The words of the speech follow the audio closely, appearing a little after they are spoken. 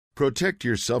Protect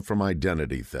yourself from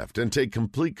identity theft and take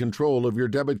complete control of your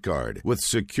debit card with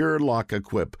Secure Lock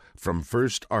Equip from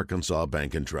First Arkansas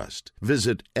Bank and Trust.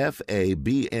 Visit FABNT.com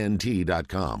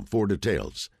for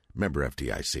details. Member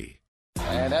FDIC.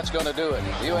 And that's going to do it.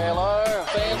 UALR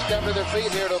fans come to their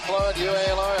feet here to applaud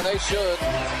UALR, and they should.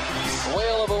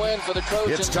 Whale of a win for the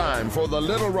Trojans. It's time for the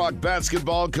Little Rock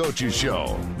Basketball Coaches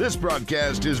Show. This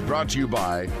broadcast is brought to you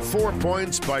by 4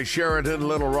 Points by Sheridan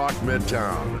Little Rock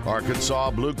Midtown,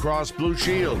 Arkansas Blue Cross Blue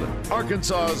Shield,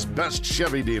 Arkansas's best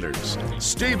Chevy dealers,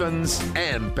 Stevens,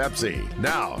 and Pepsi.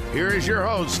 Now, here is your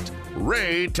host,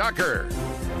 Ray Tucker.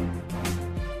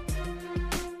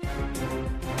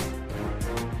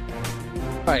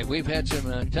 All right, we've had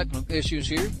some technical issues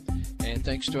here, and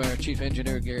thanks to our chief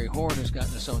engineer, Gary Horn, has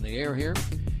gotten us on the air here.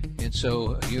 And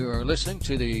so you are listening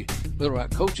to the Little Rock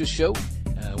Coaches Show.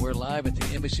 We're live at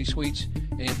the Embassy Suites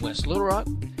in West Little Rock.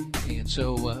 And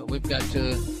so we've got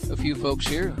a few folks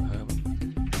here.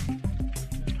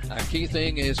 Our key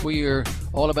thing is we are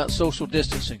all about social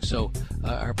distancing. So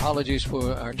our apologies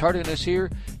for our tardiness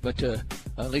here, but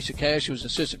Lisa Cash, who's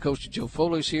assistant coach to Joe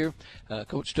Foley's here.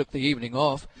 Coach took the evening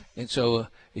off, and so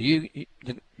the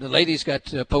ladies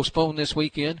got postponed this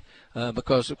weekend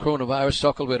because of coronavirus.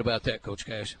 Talk a little bit about that, Coach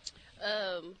Cash.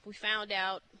 We found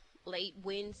out late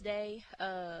Wednesday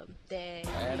that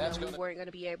we weren't going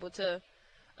to be able to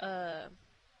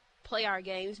play our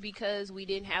games because we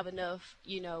didn't have enough.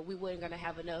 We weren't going to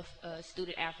have enough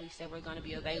student athletes that were going to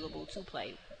be available to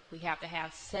play. We have to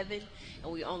have 7,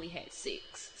 and we only had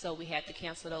 6. So we had to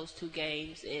cancel those 2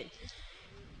 games. And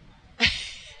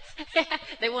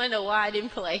they want to know why I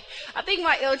didn't play. I think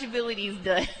my eligibility is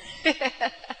done.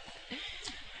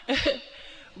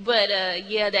 But,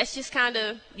 yeah, that's just kind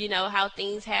of, how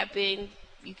things happen.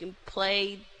 You can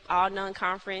play all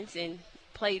non-conference and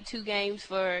play 2 games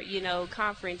for,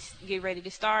 conference, get ready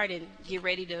to start and get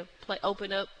ready to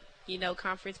open up,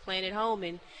 conference playing at home.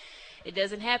 And it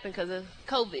doesn't happen because of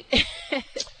COVID.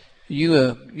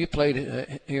 You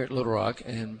played here at Little Rock,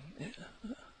 and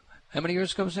how many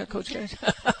years ago was that, Coach Cash?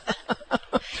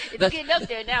 It's getting up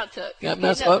there now, Tuck. I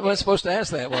wasn't supposed to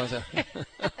ask that, was I?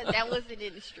 That wasn't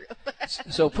in the strip.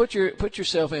 So put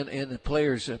yourself in the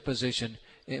player's position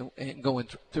and going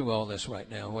through all this right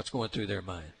now. What's going through their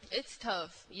mind? It's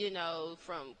tough,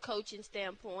 from coaching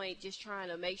standpoint, just trying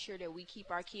to make sure that we keep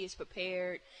our kids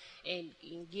prepared and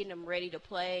getting them ready to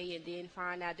play, and then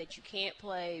find out that you can't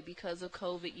play because of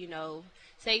COVID.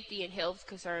 Safety and health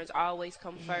concerns always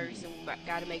come first, and we've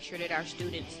got to make sure that our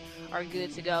students are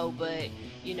good to go. But,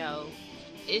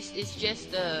 it's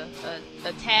just a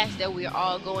task that we're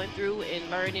all going through and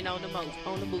learning on the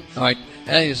move. All right,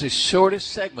 that is the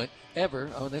shortest segment ever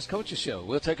on this Coaches Show.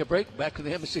 We'll take a break. Back to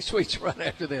the Embassy Suites right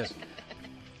after this.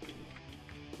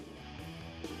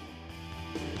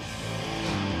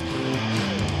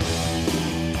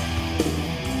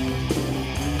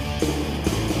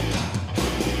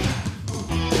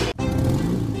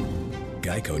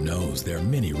 Geico knows there are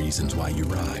many reasons why you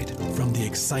ride. From the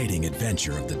exciting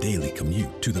adventure of the daily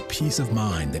commute to the peace of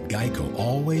mind that Geico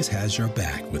always has your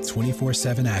back with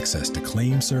 24/7 access to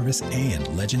claim service and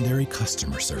legendary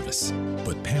customer service.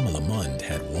 But Pamela Mund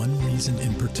had one reason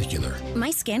in particular.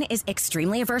 My skin is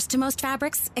extremely averse to most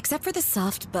fabrics, except for the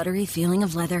soft, buttery feeling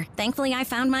of leather. Thankfully, I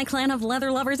found my clan of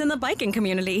leather lovers in the biking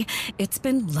community. It's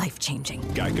been life-changing.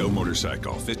 Geico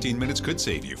Motorcycle. 15 minutes could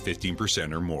save you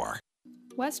 15% or more.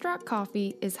 Westrock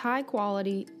Coffee is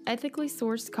high-quality, ethically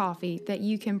sourced coffee that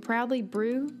you can proudly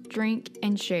brew, drink,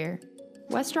 and share.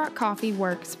 Westrock Coffee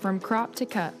works from crop to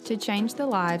cup to change the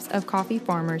lives of coffee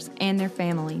farmers and their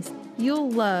families. You'll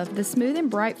love the smooth and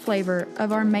bright flavor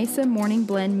of our Mesa Morning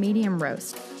Blend Medium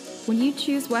Roast. When you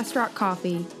choose Westrock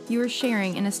Coffee, you are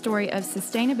sharing in a story of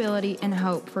sustainability and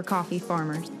hope for coffee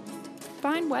farmers.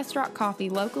 Find Westrock Coffee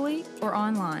locally or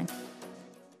online.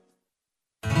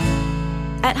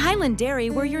 At Highland Dairy,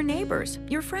 we're your neighbors,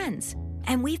 your friends.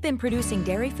 And we've been producing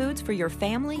dairy foods for your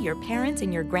family, your parents,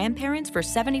 and your grandparents for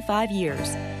 75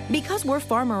 years. Because we're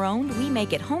farmer-owned, we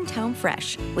make it hometown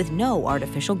fresh with no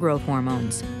artificial growth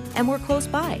hormones. And we're close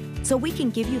by, so we can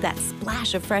give you that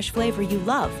splash of fresh flavor you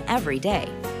love every day.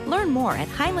 Learn more at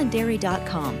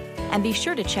HighlandDairy.com and be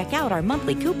sure to check out our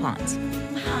monthly coupons.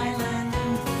 Highland,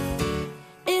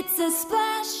 it's a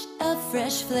splash of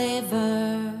fresh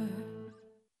flavor.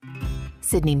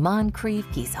 Sidney Moncrief,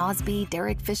 Keith Hosby,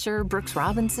 Derek Fisher, Brooks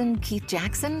Robinson, Keith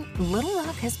Jackson. Little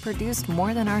Rock has produced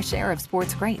more than our share of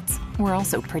sports greats. We're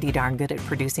also pretty darn good at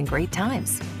producing great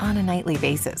times on a nightly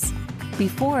basis.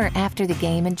 Before or after the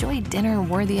game, enjoy dinner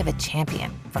worthy of a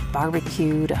champion. From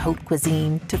barbecue to haute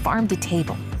cuisine to farm to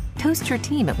table. Toast your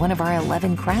team at one of our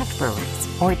 11 craft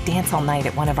breweries, or dance all night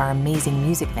at one of our amazing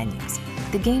music venues.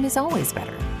 The game is always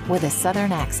better with a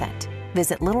Southern accent.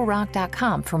 Visit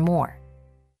littlerock.com for more.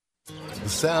 The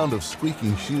sound of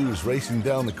squeaking shoes racing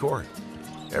down the court.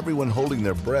 Everyone holding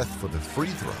their breath for the free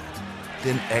throw.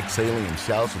 Then exhaling in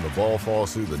shouts when the ball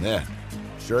falls through the net.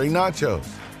 Sharing nachos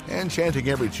and chanting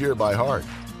every cheer by heart.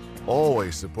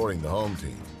 Always supporting the home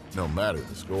team, no matter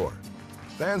the score.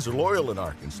 Fans are loyal in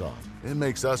Arkansas. It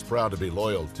makes us proud to be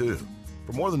loyal, too.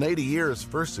 For more than 80 years,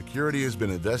 First Security has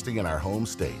been investing in our home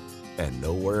state and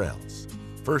nowhere else.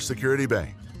 First Security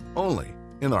Bank, only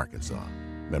in Arkansas.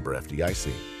 Member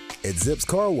FDIC. At Zips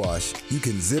Car Wash, you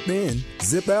can zip in,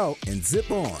 zip out, and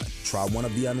zip on. Try one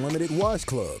of the unlimited wash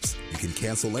clubs. You can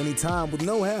cancel anytime with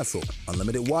no hassle.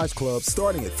 Unlimited wash clubs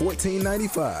starting at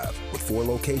 $14.95 with 4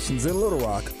 locations in Little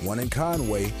Rock, 1 in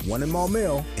Conway, 1 in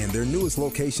Maumelle, and their newest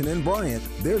location in Bryant.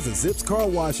 There's a Zips Car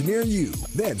Wash near you.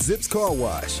 That's Zips Car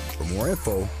Wash. For more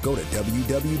info, go to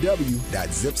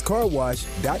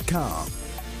www.zipscarwash.com.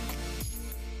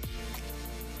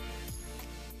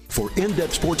 For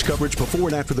in-depth sports coverage before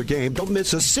and after the game, don't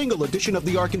miss a single edition of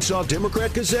the Arkansas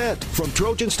Democrat-Gazette. From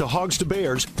Trojans to Hogs to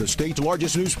Bears, the state's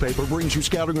largest newspaper brings you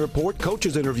scouting report,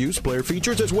 coaches' interviews, player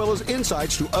features, as well as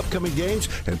insights to upcoming games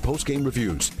and post-game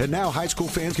reviews. And now high school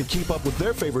fans can keep up with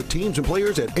their favorite teams and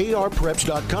players at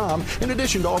arpreps.com in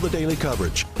addition to all the daily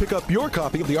coverage. Pick up your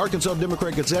copy of the Arkansas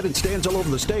Democrat-Gazette in stands all over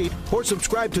the state, or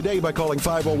subscribe today by calling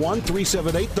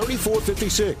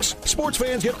 501-378-3456. Sports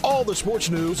fans get all the sports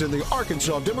news in the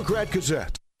Arkansas Democrat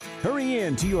Gazette. Hurry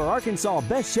in to your Arkansas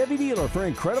Best Chevy dealer for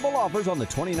incredible offers on the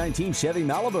 2019 Chevy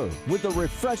Malibu. With a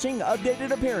refreshing, updated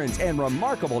appearance and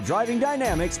remarkable driving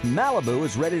dynamics, Malibu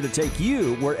is ready to take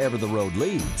you wherever the road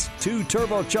leads. 2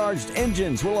 turbocharged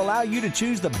engines will allow you to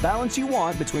choose the balance you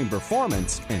want between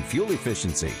performance and fuel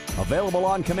efficiency. Available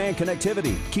on-command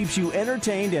connectivity keeps you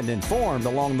entertained and informed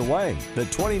along the way. The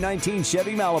 2019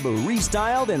 Chevy Malibu,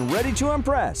 restyled and ready to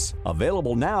impress.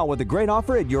 Available now with a great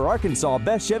offer at your Arkansas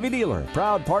Best Chevy dealer.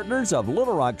 Proud partners of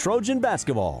Little Rock Trojan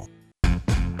basketball.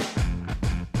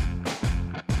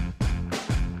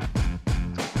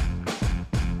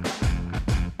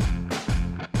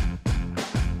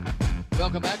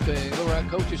 Welcome back to the Little Rock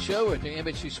Coaches Show at the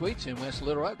Embassy Suites in West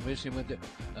Little Rock. Visiting with the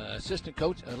assistant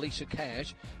coach, Alicia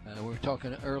Cash. We were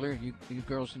talking earlier, you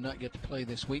girls did not get to play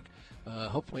this week.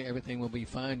 Hopefully everything will be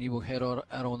fine. You will head out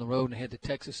on the road and head to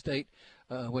Texas State,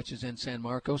 which is in San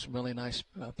Marcos. Really nice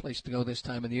place to go this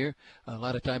time of the year. A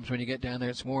lot of times when you get down there,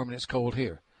 it's warm and it's cold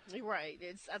here. Right.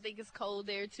 I think it's cold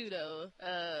there, too, though.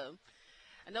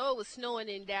 I know it was snowing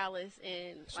in Dallas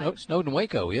and snowed in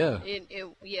Waco, yeah.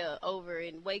 Over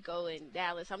in Waco and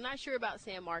Dallas. I'm not sure about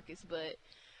San Marcos, but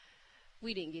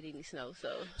we didn't get any snow.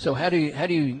 So how do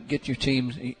you get your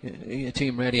team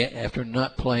ready after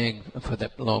not playing for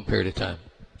that long period of time?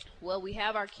 Well, we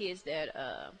have our kids that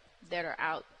are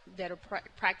out that are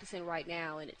practicing right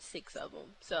now, and it's 6 of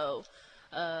them. So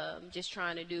just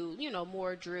trying to do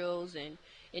more drills and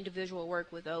individual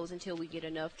work with those until we get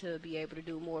enough to be able to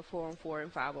do more 4-on-4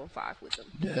 and 5-on-5 with them.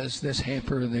 Does this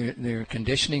hamper their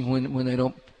conditioning when they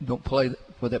don't play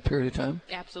for that period of time?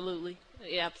 Absolutely.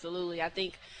 Yeah, absolutely. I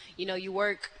think, you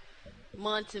work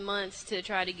months and months to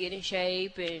try to get in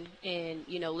shape and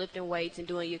lifting weights and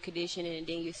doing your conditioning, and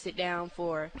then you sit down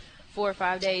for 4 or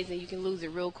 5 days and you can lose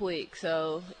it real quick.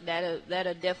 So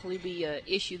that'll definitely be an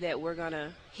issue that we're going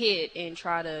to hit and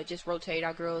try to just rotate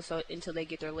our girls until they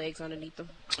get their legs underneath them.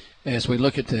 As we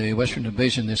look at the Western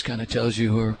Division, this kind of tells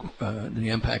you the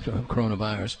impact of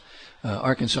coronavirus.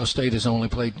 Arkansas State has only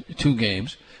played 2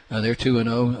 games. They're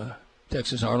 2-0.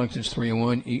 Texas Arlington's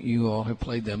 3-1. You all have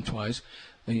played them twice.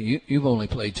 You've only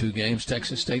played 2 games.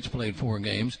 Texas State's played 4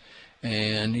 games.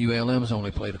 And ULM's only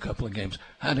played a couple of games.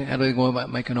 How do they go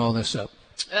about making all this up?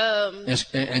 And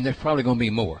there's probably going to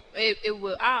be more. It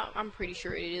will. I'm pretty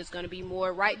sure it is going to be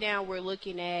more. Right now, we're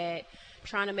looking at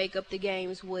trying to make up the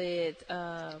games with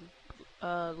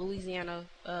Louisiana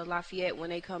Lafayette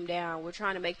when they come down. We're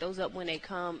trying to make those up when they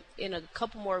come in a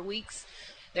couple more weeks.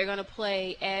 They're going to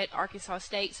play at Arkansas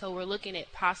State, so we're looking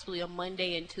at possibly a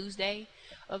Monday and Tuesday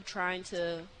of trying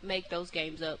to make those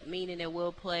games up, meaning that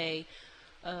we'll play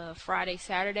Friday,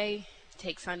 Saturday,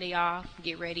 take Sunday off,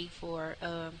 get ready for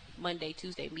Monday,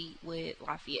 Tuesday meet with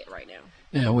Lafayette right now.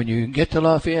 Now, when you get to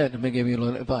Lafayette, let me give you a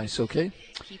little advice, okay?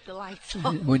 Keep the lights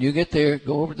on. When you get there,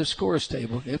 go over to the scores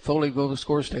table. Get Foley, go to the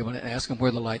scores table and ask them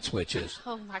where the light switch is.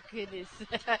 Oh, my goodness.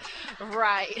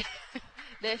 Right.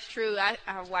 That's true. I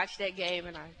watched that game,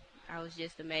 and I was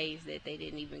just amazed that they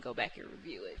didn't even go back and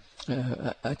review it.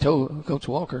 I told Coach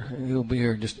Walker, he'll be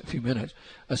here in just a few minutes,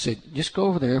 I said, just go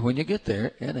over there when you get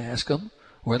there and ask them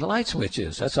where the light switch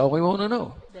is. That's all we want to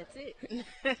know. That's it.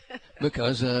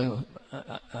 Because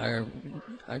our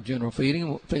general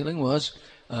feeling was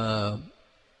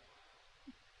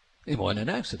it wasn't an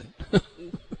accident.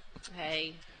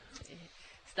 Hey,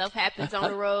 stuff happens on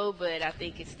the road, but I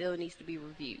think it still needs to be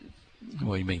reviewed.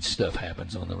 What do you mean stuff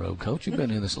happens on the road, Coach? You've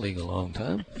been in this league a long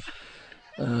time.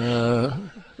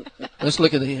 Let's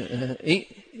look at the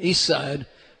east side,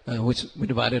 which we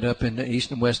divided up into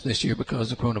east and west this year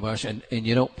because of coronavirus, and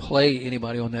you don't play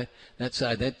anybody on that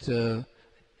side. That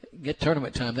get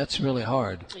tournament time, that's really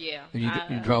hard. Yeah.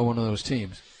 You draw one of those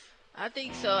teams. I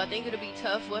think so. I think it'll be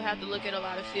tough. We'll have to look at a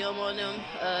lot of film on them.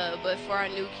 But for our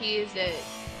new kids that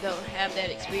don't have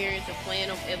that experience of playing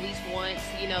them at least once,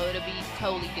 it'll be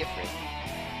totally different.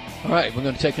 All right, we're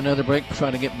going to take another break,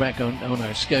 trying to get back on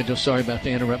our schedule. Sorry about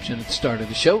the interruption at the start of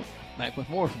the show. Back with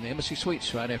more from the Embassy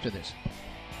Suites right after this.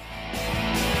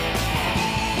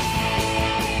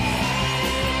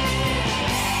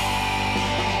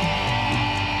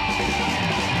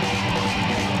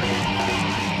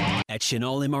 At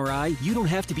Chenal MRI, you don't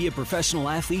have to be a professional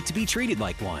athlete to be treated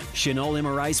like one. Chenal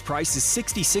MRI's price is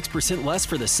 66% less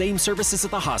for the same services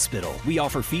at the hospital. We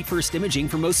offer feet-first imaging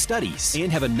for most studies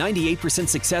and have a 98%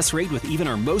 success rate with even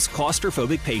our most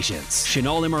claustrophobic patients.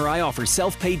 Chenal MRI offers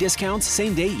self-pay discounts,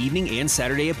 same-day, evening, and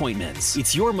Saturday appointments.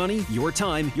 It's your money, your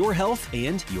time, your health,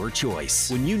 and your choice.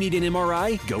 When you need an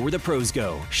MRI, go where the pros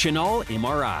go. Chenal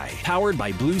MRI, powered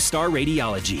by Blue Star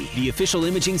Radiology, the official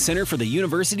imaging center for the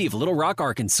University of Little Rock,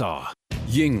 Arkansas.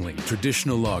 Yuengling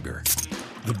Traditional Lager,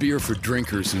 the beer for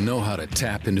drinkers who know how to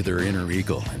tap into their inner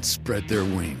eagle and spread their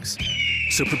wings.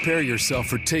 So prepare yourself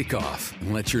for takeoff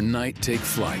and let your night take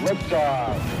flight.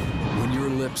 Liftoff. When your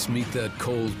lips meet that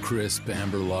cold, crisp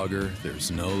amber lager,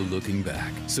 there's no looking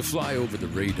back. So fly over the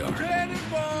radar.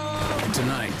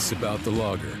 Tonight's about the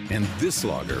lager, and this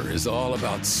lager is all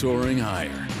about soaring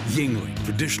higher. Yuengling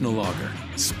Traditional Lager.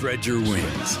 Spread your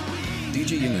wings.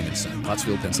 DJ Yuengling & Son,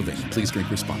 Pottsville, Pennsylvania. Please drink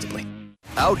responsibly.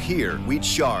 Out here, we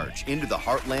charge into the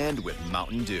heartland with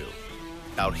Mountain Dew.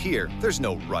 Out here, there's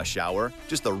no rush hour,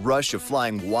 just the rush of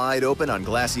flying wide open on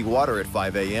glassy water at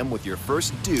 5 a.m. with your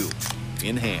first dew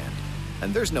in hand.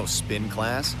 And there's no spin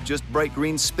class, just bright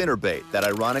green spinnerbait that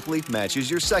ironically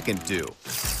matches your second dew.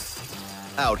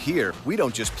 Out here, we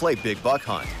don't just play big buck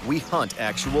hunt, we hunt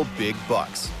actual big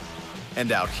bucks.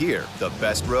 And out here, the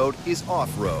best road is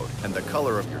off-road, and the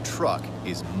color of your truck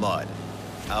is mud.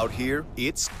 Out here,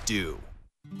 it's dew.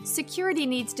 Security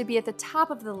needs to be at the top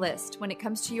of the list when it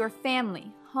comes to your family,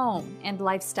 home, and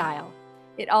lifestyle.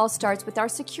 It all starts with our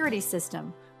security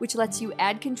system, which lets you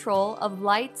add control of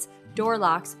lights, door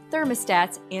locks,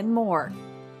 thermostats, and more.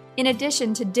 In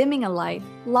addition to dimming a light,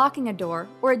 locking a door,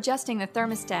 or adjusting the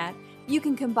thermostat, you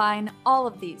can combine all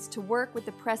of these to work with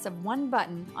the press of one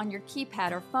button on your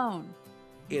keypad or phone.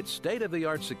 It's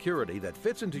state-of-the-art security that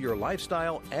fits into your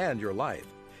lifestyle and your life.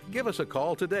 Give us a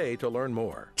call today to learn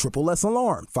more. SSS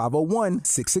Alarm,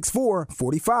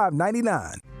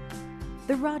 501-664-4599.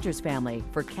 The Rogers family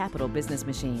for Capital Business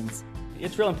Machines.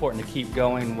 It's real important to keep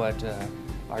going what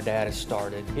our dad has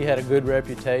started. He had a good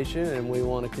reputation, and we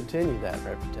want to continue that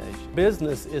reputation.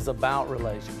 Business is about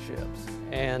relationships,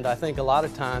 and I think a lot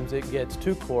of times it gets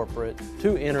too corporate,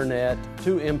 too internet,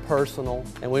 too impersonal,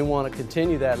 and we want to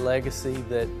continue that legacy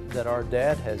that our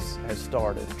dad has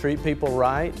started. Treat people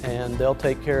right, and they'll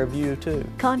take care of you too.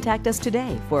 Contact us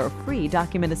today for a free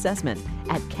document assessment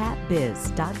at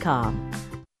capbiz.com.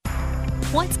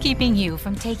 What's keeping you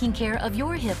from taking care of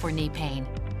your hip or knee pain?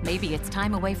 Maybe it's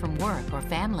time away from work or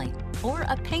family, or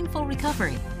a painful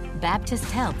recovery.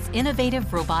 Baptist Health's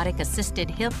innovative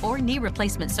robotic-assisted hip or knee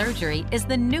replacement surgery is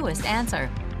the newest answer,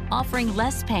 offering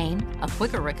less pain, a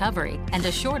quicker recovery, and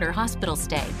a shorter hospital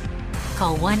stay.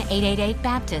 Call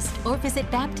 1-888-BAPTIST or visit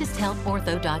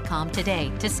BaptistHealthOrtho.com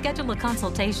today to schedule a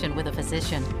consultation with a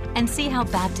physician and see how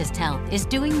Baptist Health is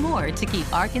doing more to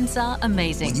keep Arkansas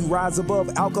amazing. When you rise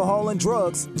above alcohol and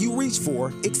drugs, you reach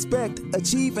for, expect,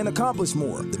 achieve, and accomplish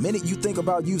more. The minute you think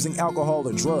about using alcohol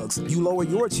or drugs, you lower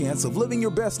your chance of living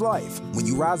your best life. When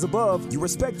you rise above, you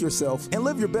respect yourself and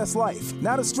live your best life,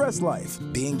 not a stressed life.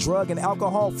 Being drug and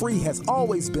alcohol free has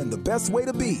always been the best way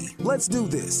to be. Let's do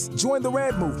this. Join the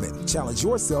RAD movement. Challenge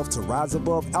yourself to rise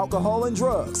above alcohol and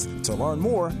drugs. To learn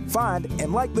more, find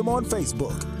and like them on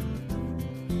Facebook.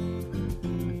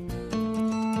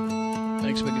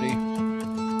 Thanks, McGee.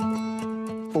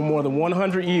 For more than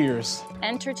 100 years,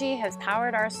 Entergy has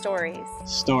powered our stories.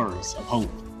 Stories of hope,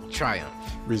 triumph,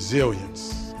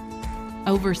 resilience.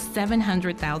 Over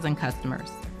 700,000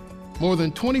 customers. More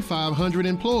than 2,500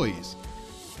 employees.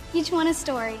 Each one a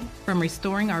story. From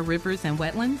restoring our rivers and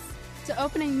wetlands to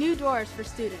opening new doors for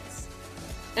students.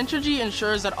 Entergy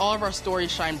ensures that all of our stories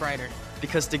shine brighter.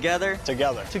 Because together,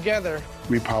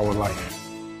 we power life.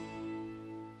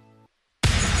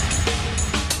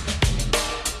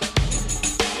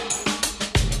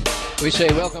 We say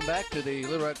welcome back to the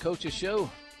Little Rock Coaches Show.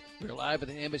 We're live at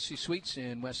the Embassy Suites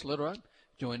in West Little Rock,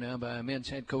 joined now by men's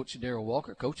head coach Darrell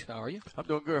Walker. Coach, how are you? I'm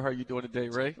doing good. How are you doing today,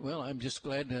 Ray? Well, I'm just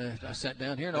glad I sat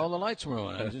down here and all the lights were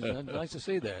on. I'd like to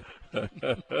see that.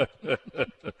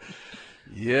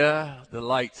 Yeah, the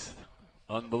lights.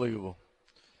 Unbelievable.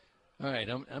 All right,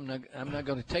 I'm not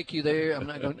going to take you there. I'm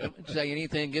not going to say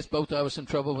anything gets both of us in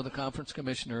trouble with the conference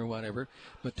commissioner or whatever.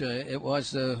 But it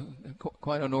was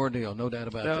quite an ordeal, no doubt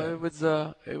about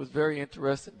that. It was very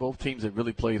interesting. Both teams have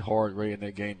really played hard, Ray, in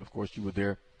that game. Of course, you were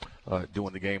there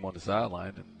doing the game on the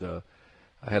sideline, and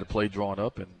I had a play drawn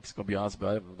up. And it's going to be honest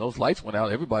about it, when those lights went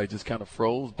out, everybody just kind of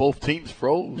froze. Both teams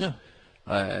froze, yeah.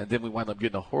 And then we wound up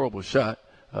getting a horrible shot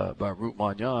by Root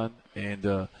Magnan,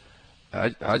 and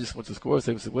I just went to score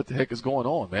and said, what the heck is going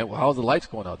on, man? Well, how's the lights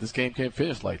going out? This game can't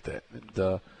finish like that.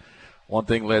 And one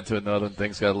thing led to another, and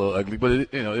things got a little ugly. But,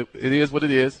 it is what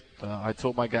it is. I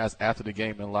told my guys after the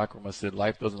game in the locker room, I said,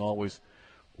 life doesn't always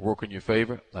work in your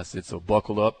favor. I said, so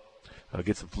buckle up,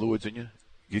 get some fluids in you,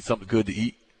 get something good to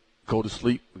eat, go to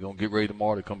sleep. We're going to get ready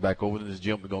tomorrow to come back over to this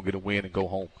gym. We're going to get a win and go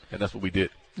home. And that's what we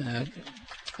did.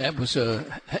 That was a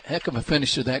heck of a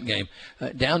finish to that game.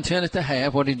 Down 10 at the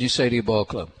half, what did you say to your ball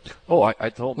club? Oh, I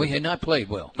told them. We had not played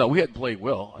well. No, we hadn't played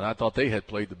well, and I thought they had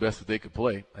played the best that they could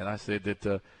play. And I said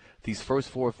that these first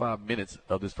 4 or 5 minutes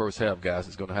of this first half, guys,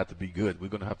 is going to have to be good. We're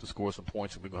going to have to score some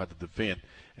points, and we're going to have to defend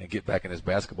and get back in this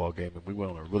basketball game. And we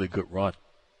went on a really good run.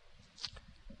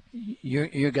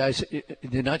 Your guys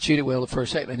did not shoot it well the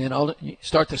first half, and then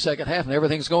start the second half, and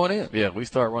everything's going in. Yeah, we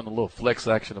started running a little flex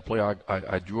action to play.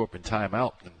 I drew up in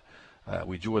timeout, and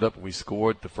we drew it up, and we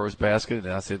scored the first basket.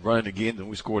 And I said, run it again, and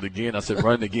we scored again. I said,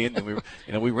 run it again,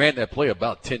 and we ran that play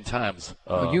about 10 times.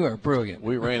 You are brilliant.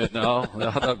 We ran it. No,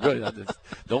 not brilliant. I just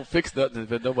don't fix nothing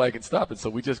if nobody can stop it. So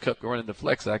we just kept running the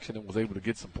flex action and was able to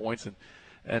get some points.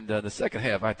 And the second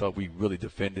half, I thought we really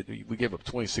defended. We gave up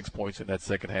 26 points in that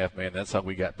second half, man. That's how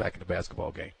we got back in the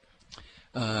basketball game.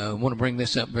 I want to bring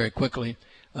this up very quickly.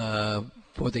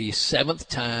 For the 7th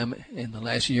time in the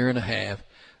last year and a half,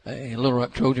 a Little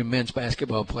Rock Trojan men's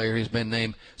basketball player has been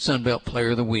named Sun Belt Player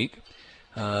of the Week.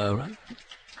 Last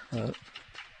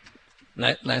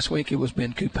week it was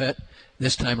Ben Coupette.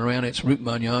 This time around it's Root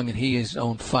Magnan, and he is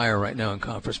on fire right now in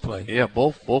conference play. Yeah,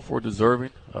 both were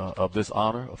deserving of this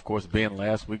honor. Of course, Ben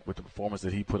last week with the performance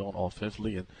that he put on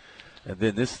offensively, and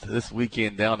then this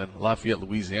weekend down in Lafayette,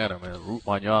 Louisiana, man, Root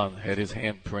Magnan had his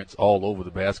handprints all over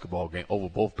the basketball game, over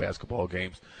both basketball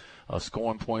games,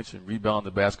 scoring points and rebounding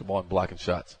the basketball and blocking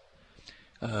shots.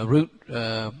 Root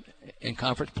in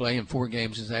conference play in 4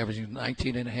 games is averaging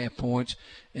 19.5 points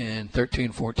and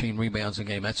 14 rebounds a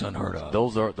game. That's unheard of.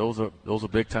 Those are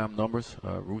big time numbers.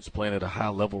 Root's playing at a high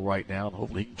level right now, and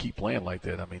hopefully he can keep playing like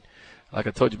that. I mean, like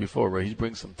I told you before, Ray, he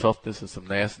brings some toughness and some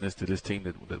nastiness to this team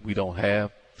that we don't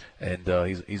have, and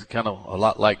he's kind of a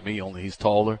lot like me, only he's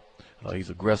taller. He's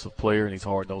an aggressive player, and he's a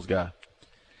hard-nosed guy.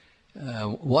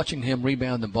 Watching him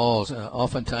rebound the balls,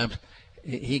 oftentimes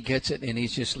he gets it, and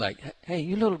he's just like, hey,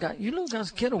 you little guys,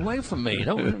 get away from me.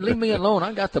 Don't leave me alone.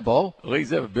 I got the ball. Well,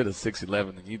 he's every bit of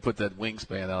 6'11", and you put that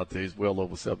wingspan out there, he's well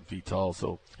over 7 feet tall.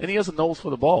 So, and he has a nose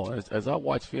for the ball. As I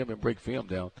watch film and break film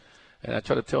down, and I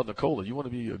try to tell Nicola, you want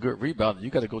to be a good rebounder,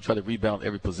 you got to go try to rebound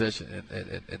every possession.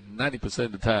 And 90%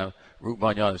 of the time, Root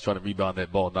Magnan is trying to rebound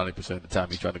that ball. 90% of the time,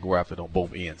 he's trying to go after it on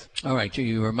both ends. All right,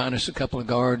 you were minus a couple of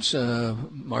guards.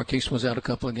 Marquise was out a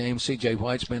couple of games. C.J.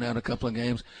 White's been out a couple of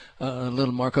games.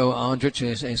 Little Marco Andrich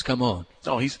has come on.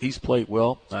 No, he's played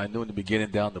well. I knew in the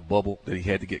beginning down the bubble that he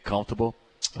had to get comfortable.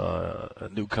 A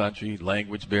new country,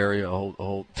 language barrier, a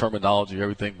whole terminology,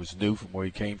 everything was new from where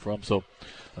he came from. So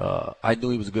I knew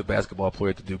he was a good basketball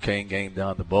player at the Duquesne game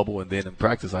down the bubble, and then in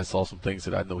practice I saw some things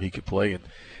that I know he could play, and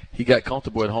he got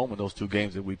comfortable at home in those 2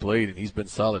 games that we played, and he's been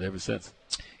solid ever since.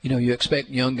 You know, you expect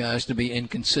young guys to be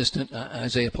inconsistent.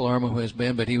 Isaiah Palermo has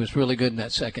been, but he was really good in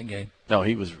that second game. No,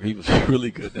 he was really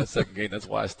good in that second game. That's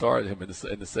why I started him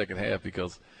in the second half,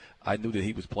 because I knew that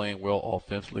he was playing well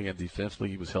offensively and defensively.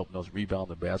 He was helping us rebound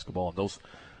the basketball, and those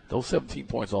 17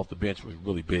 points off the bench was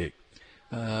really big.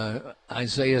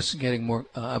 Isaiah's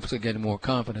obviously getting more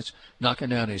confidence, knocking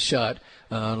down his shot.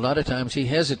 A lot of times he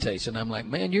hesitates, and I'm like,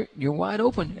 man, you're wide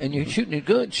open, and you're shooting it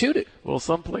good. Shoot it. Well,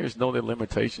 some players know their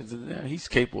limitations, and he's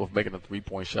capable of making a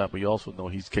 3-point shot, but you also know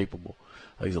he's capable.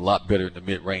 He's a lot better in the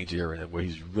mid-range area, where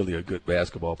he's really a good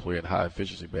basketball player and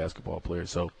high-efficiency basketball player.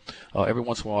 So every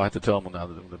once in a while I have to tell him, now,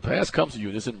 when the pass comes to you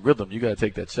and it's in rhythm, you got to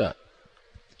take that shot.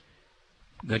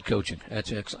 Good coaching.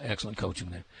 That's excellent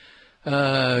coaching there.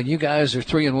 You guys are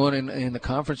 3-1 in the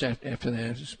conference after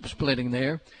the splitting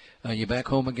there. You're back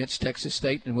home against Texas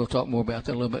State, and we'll talk more about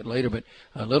that a little bit later. But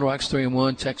Little Rock's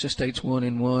 3-1, Texas State's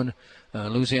 1-1,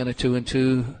 Louisiana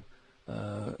 2-2,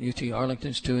 UT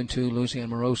Arlington's 2-2, Louisiana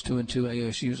Monroe's 2-2,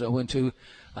 ASU's 0-2.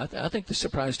 I think the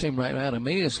surprise team right out of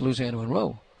me is Louisiana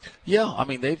Monroe. Yeah, I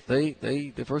mean they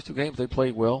the first two games they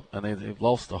played well, and they've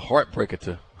lost a heartbreaker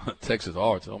to Texas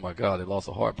Arts. Oh my God, they lost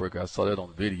a heartbreaker. I saw that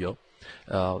on video.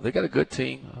 They got a good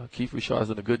team. Keith Richard's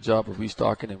done a good job of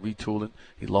restocking and retooling.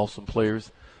 He lost some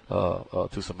players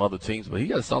to some other teams, but he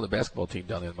got a solid basketball team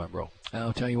down there in Monroe.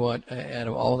 I'll tell you what, out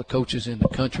of all the coaches in the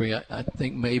country, I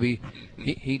think maybe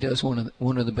he does one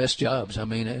of the best jobs. I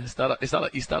mean, it's not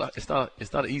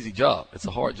an easy job. It's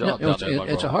a hard job. No, down there in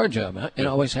Monroe. It's a hard job. It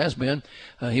always has been.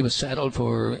 He was saddled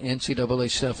for NCAA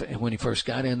stuff when he first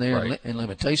got in there, right. and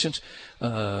limitations.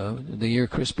 The year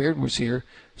Chris Beard was here,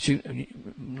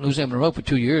 Louisiana Monroe for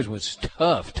 2 years was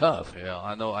tough. Yeah,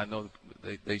 I know.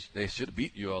 They should have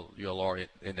beat ULR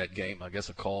in that game. I guess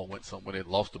a call went somewhere. They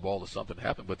lost the ball or something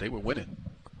happened, but they were winning.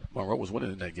 Monroe was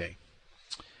winning in that game.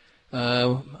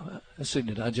 Let's see,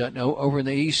 did I jot? No, over in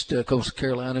the East, Coastal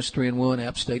Carolina's 3-1,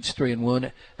 App State's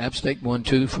 3-1. App State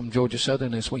 1-2 from Georgia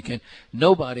Southern this weekend.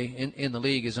 Nobody in the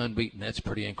league is unbeaten. That's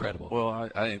pretty incredible. Well,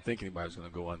 I didn't think anybody was going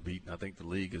to go unbeaten. I think the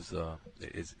league is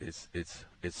it's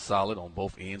solid on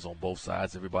both ends, on both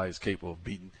sides. Everybody's capable of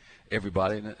beating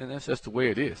everybody, and that's just the way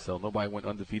it is. So nobody went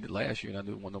undefeated last year, and I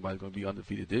don't want nobody going to be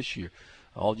undefeated this year.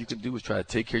 All you can do is try to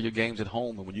take care of your games at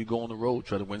home, and when you go on the road,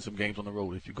 try to win some games on the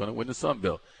road. If you're going to win the Sun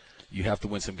Belt, you have to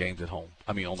win some games at home.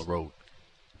 I mean, on the road.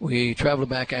 We traveled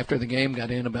back after the game, got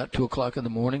in about 2 o'clock in the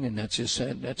morning, and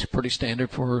that's pretty standard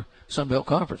for Sun Belt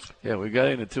Conference. Yeah, we got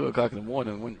in at 2 o'clock in the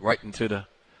morning and went right into the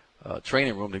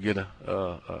training room to get a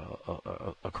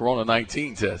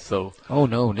Corona-19 test. So. Oh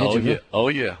no! Did you? Yeah. Oh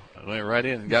yeah. I went right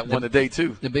in and got one today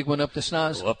too. The big one up the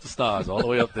snaz. Up the snaz, all the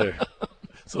way up there.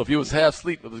 So if you was half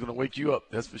asleep, it was going to wake you up.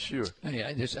 That's for sure. Hey,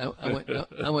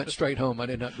 I went straight home. I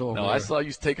did not go over No, I saw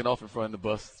you taking off in front of the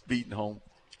bus, speeding home.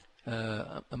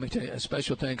 Let me tell you, a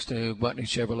special thanks to Gwatney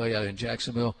Chevrolet out in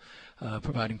Jacksonville,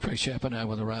 providing Trey Shapp and I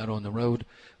with a ride on the road.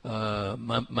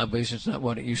 My vision's not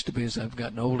what it used to be as I've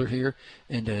gotten older here,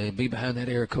 and to be behind that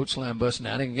air coach line bus.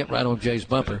 Now, I didn't get right on Jay's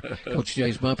bumper, Coach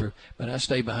Jay's bumper, but I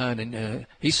stayed behind, and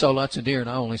he saw lots of deer, and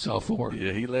I only saw 4.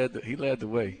 Yeah, he led the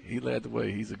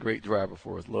way. He's a great driver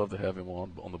for us. Love to have him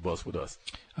on the bus with us.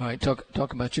 All right, talk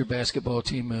about your basketball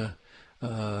team.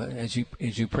 As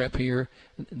you prep here,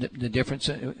 the difference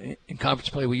in conference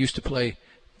play, we used to play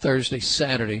Thursday,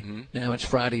 Saturday. Mm-hmm. Now it's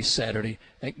Friday, Saturday.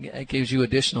 That gives you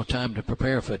additional time to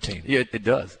prepare for a team. Yeah, it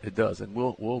does. And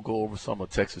we'll go over some of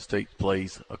Texas State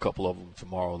plays, a couple of them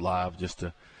tomorrow live, just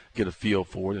to get a feel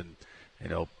for it,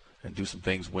 and do some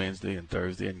things Wednesday and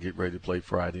Thursday, and get ready to play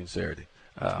Friday and Saturday.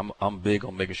 I'm big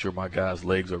on making sure my guys'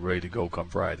 legs are ready to go come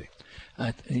Friday.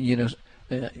 Did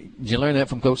you learn that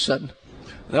from Coach Sutton?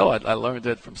 No, I learned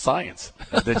that from science,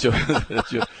 that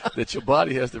your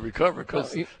body has to recover.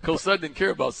 Coach Sutton didn't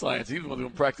care about science. He was going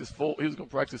to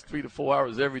practice 3 to 4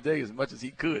 hours every day as much as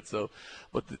he could. So,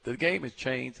 but the game has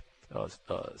changed.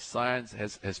 Science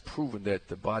has proven that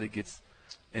the body gets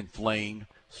inflamed,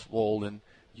 swollen.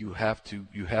 You have to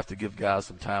give guys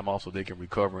some time off so they can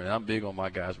recover. And I'm big on my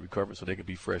guys recovering so they can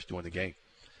be fresh during the game.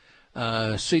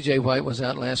 C.J. White was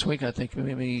out last week. I think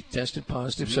maybe he tested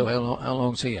positive. Mm-hmm. So how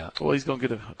long is he out? Well, he's going to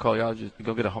get a cardiologist. He's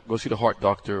going to go see the heart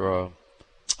doctor on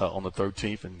the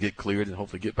 13th and get cleared and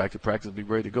hopefully get back to practice and be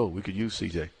ready to go. We could use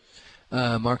C.J.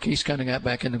 Marquise kind of got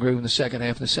back in the groove in the second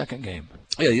half of the second game.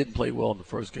 Yeah, he didn't play well in the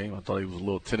first game. I thought he was a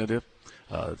little tentative.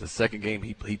 The second game,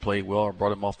 he played well. I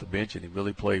brought him off the bench, and he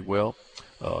really played well.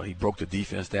 He broke the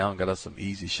defense down, got us some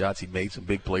easy shots. He made some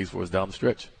big plays for us down the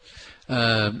stretch.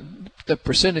 The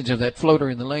percentage of that floater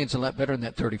in the lane is a lot better than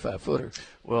that 35-footer.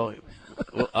 Well,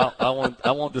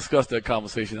 I won't discuss that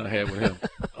conversation I had with him.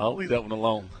 I'll leave that one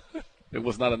alone. It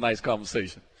was not a nice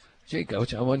conversation. Gee,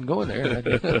 Coach, I wasn't going there.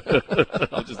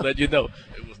 I'll just let you know.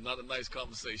 It was not a nice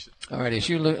conversation. All right, as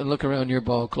you look around your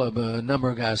ball club, a number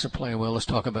of guys are playing well. Let's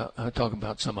talk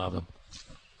about some of them.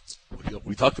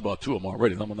 We talked about 2 of them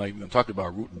already. I'm not even going to talk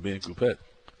about Root and Ben Coupette.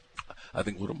 I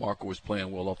think Little Marco is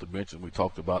playing well off the bench, and we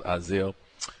talked about Isaiah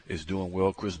is doing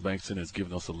well. Chris Bankston is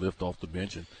giving us a lift off the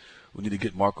bench, and we need to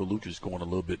get Marco Lucic going a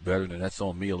little bit better, and that's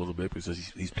on me a little bit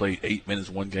because he's played 8 minutes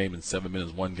one game and 7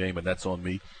 minutes one game, and that's on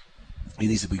me. He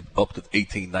needs to be up to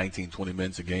 18, 19, 20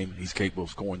 minutes a game. He's capable of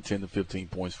scoring 10 to 15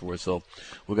 points for us, so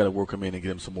we've got to work him in and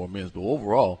get him some more minutes. But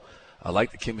overall, I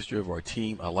like the chemistry of our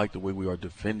team. I like the way we are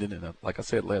defending, and like I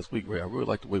said last week, Ray, I really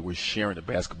like the way we're sharing the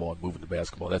basketball and moving the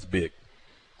basketball. That's big.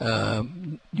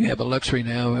 you have a luxury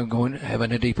now of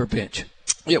having a deeper bench.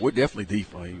 Yeah, we're definitely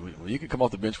deep. When you can come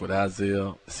off the bench with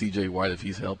Isaiah, C.J. White if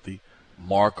he's healthy,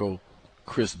 Marco,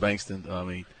 Chris Bankston. I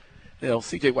mean,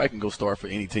 C.J. White can go start for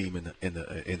any team in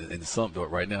the Sun Belt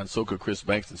right now, and so could Chris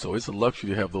Bankston. So it's a luxury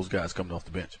to have those guys coming off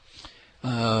the bench.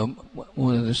 One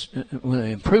of the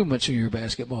improvements of your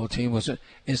basketball team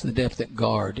is the depth at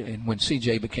guard, and when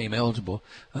CJ became eligible,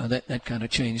 that kind of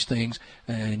changed things.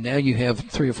 And now you have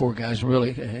 3 or 4 guys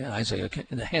really, Isaiah,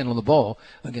 can handle the ball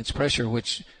against pressure,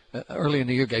 which early in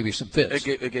the year gave you some fits.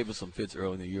 It gave us some fits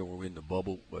early in the year when we were in the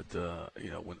bubble. But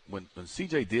when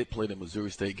CJ did play the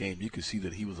Missouri State game, you could see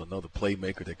that he was another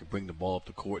playmaker that could bring the ball up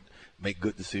the court, make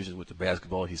good decisions with the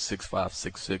basketball. He's 6'5",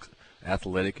 6'6",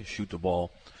 athletic, and shoot the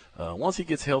ball. Once he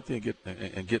gets healthy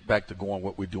and get back to going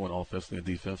what we're doing offensively and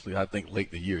defensively, I think late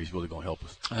in the year he's really going to help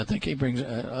us. I think he brings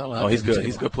a lot. Oh, he's good.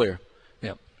 He's a good player.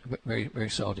 Yeah, very, very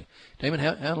salty. Damon,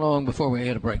 how long before we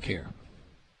had a break here?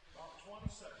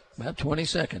 About 20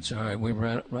 seconds. All right, we're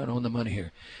right on the money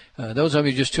here. Those of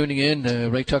you just tuning in,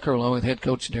 Ray Tucker along with head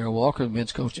coach Darryl Walker, the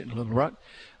men's coach at Little Rock.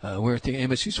 We're at the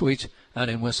Embassy Suites out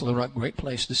in West Little Rock. Great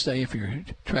place to stay if you're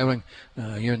traveling.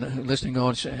 You're in the listening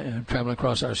audience, traveling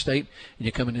across our state, and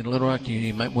you're coming into Little Rock.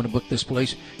 You might want to book this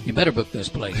place. You better book this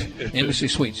place, Embassy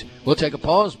Suites. We'll take a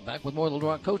pause. Back with more Little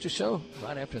Rock Coaches Show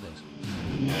right after this.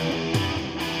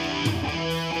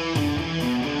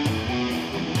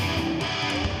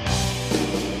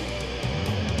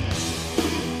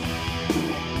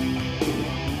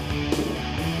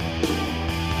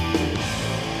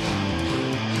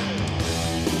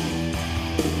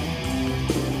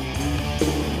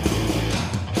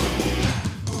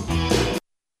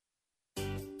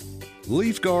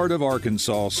 Leaf Guard of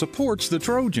Arkansas supports the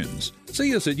Trojans.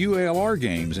 See us at UALR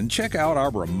games and check out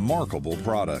our remarkable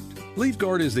product. Leaf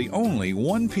Guard is the only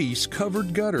one-piece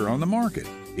covered gutter on the market.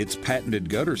 Its patented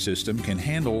gutter system can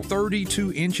handle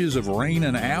 32 inches of rain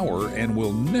an hour and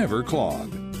will never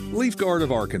clog. Leaf Guard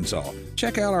of Arkansas.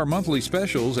 Check out our monthly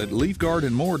specials at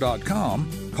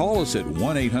leafguardandmore.com. Call us at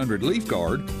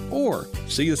 1-800-LEAF-GUARD or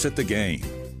see us at the game.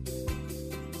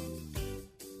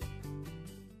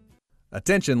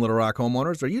 Attention, Little Rock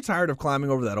homeowners, are you tired of climbing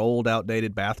over that old,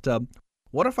 outdated bathtub?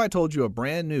 What if I told you a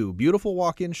brand new, beautiful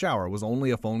walk-in shower was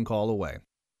only a phone call away?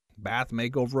 Bath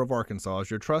Makeover of Arkansas is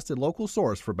your trusted local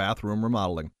source for bathroom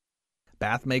remodeling.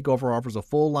 Bath Makeover offers a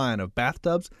full line of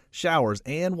bathtubs, showers,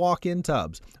 and walk-in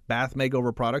tubs. Bath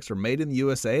Makeover products are made in the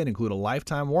USA and include a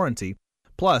lifetime warranty,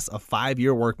 plus a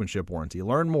 5-year workmanship warranty.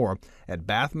 Learn more at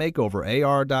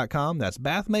bathmakeoverar.com. That's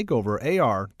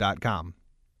bathmakeoverar.com.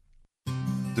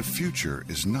 The future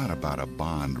is not about a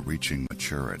bond reaching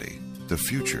maturity. The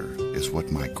future is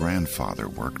what my grandfather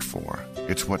worked for.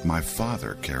 It's what my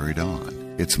father carried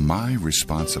on. It's my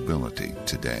responsibility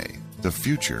today. The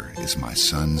future is my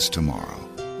son's tomorrow.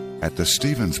 At the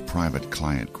Stevens Private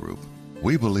Client Group,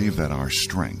 we believe that our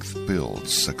strength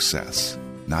builds success,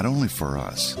 not only for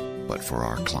us, but for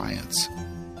our clients.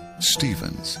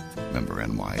 Stevens, member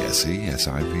NYSE,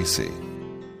 SIPC.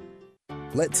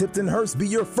 Let Tipton Hearst be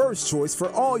your first choice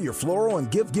for all your floral and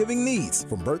gift-giving needs,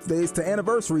 from birthdays to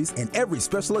anniversaries and every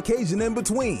special occasion in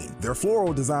between. Their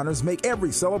floral designers make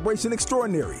every celebration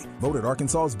extraordinary. Voted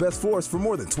Arkansas's best florist for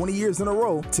more than 20 years in a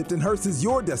row, Tipton Hearst is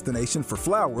your destination for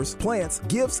flowers, plants,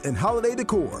 gifts, and holiday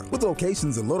decor. With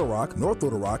locations in Little Rock, North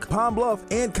Little Rock, Pine Bluff,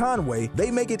 and Conway, they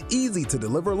make it easy to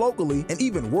deliver locally and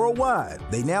even worldwide.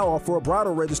 They now offer a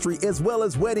bridal registry as well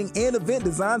as wedding and event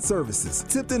design services.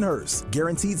 Tipton Hearst,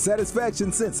 guaranteed satisfaction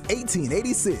since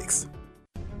 1886.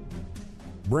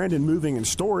 Brandon Moving and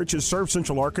Storage has served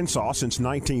Central Arkansas since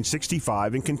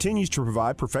 1965 and continues to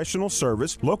provide professional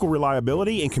service, local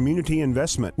reliability, and community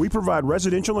investment. We provide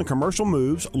residential and commercial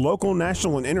moves, local,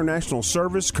 national, and international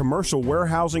service, commercial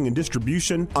warehousing and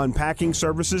distribution, unpacking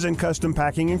services, and custom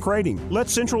packing and crating. Let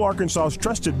Central Arkansas's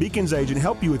trusted Beacons agent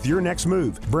help you with your next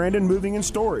move. Brandon Moving and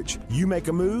Storage. You make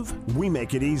a move, we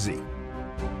make it easy.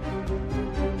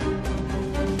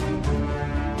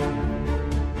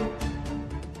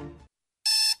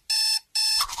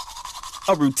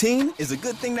 A routine is a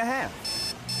good thing to have.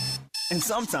 And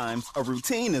sometimes a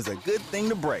routine is a good thing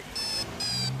to break.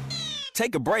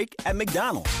 Take a break at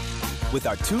McDonald's with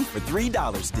our 2 for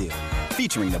 $3 deal,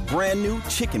 featuring the brand new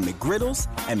Chicken McGriddles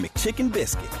and McChicken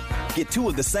Biscuit. Get 2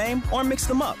 of the same or mix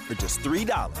them up for just $3.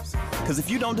 Because if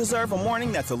you don't deserve a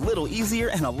morning that's a little easier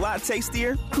and a lot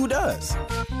tastier, who does?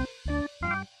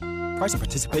 Price and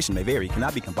participation may vary.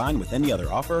 Cannot be combined with any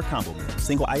other offer or combo meal.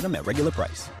 Single item at regular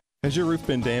price. Has your roof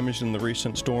been damaged in the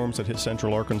recent storms that hit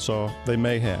Central Arkansas? They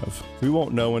may have. We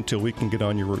won't know until we can get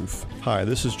on your roof. Hi,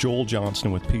 this is Joel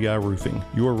Johnston with PI Roofing,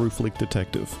 your roof leak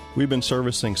detective. We've been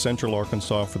servicing Central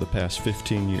Arkansas for the past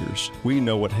 15 years. We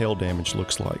know what hail damage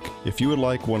looks like. If you would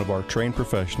like one of our trained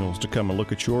professionals to come and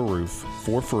look at your roof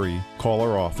for free, call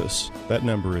our office. That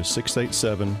number is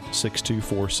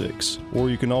 687-6246.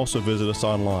 Or you can also visit us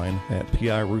online at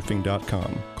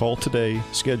piroofing.com. Call today,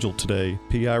 schedule today,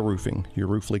 PI Roofing, your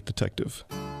roof leak detective.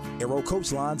 Aero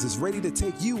Coach Lines is ready to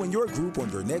take you and your group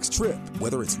on your next trip.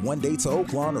 Whether it's one day to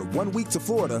Oaklawn or 1 week to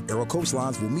Florida, Aero Coach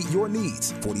Lines will meet your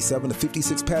needs. 47 to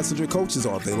 56 passenger coaches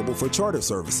are available for charter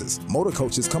services. Motor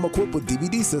coaches come equipped with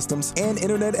DVD systems and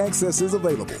internet access is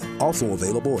available. Also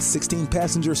available a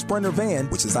 16-passenger Sprinter van,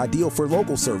 which is ideal for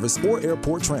local service or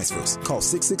airport transfers. Call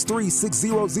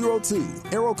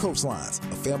 663-6002. Aero Coach Lines,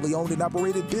 a family-owned and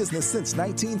operated business since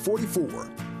 1944.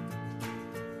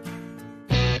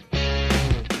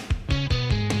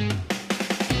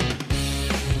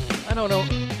 I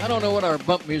don't know what our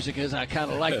bump music is. I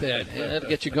kind of like that. That'll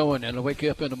get you going and wake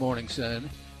you up in the mornings.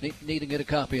 Need to get a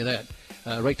copy of that.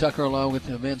 Ray Tucker, along with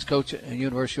the men's coach at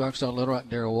University of Arkansas Little Rock,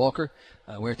 Darrell Walker.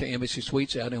 We're at the Embassy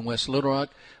Suites out in West Little Rock.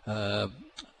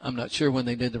 I'm not sure when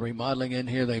they did the remodeling in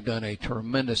here. They've done a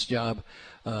tremendous job.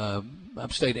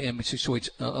 I've stayed at Embassy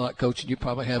Suites a lot, Coach, and you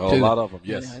probably have too. A lot of them,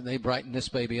 yes. They brighten this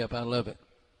baby up. I love it.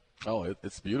 Oh,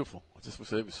 it's beautiful. I just wish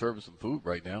they were serving some food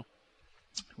right now.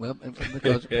 Well,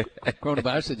 because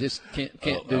coronavirus, they just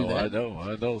can't do that. I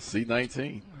know.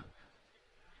 C-19.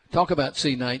 Talk about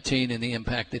C-19 and the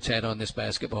impact it's had on this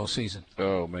basketball season.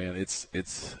 Oh man, it's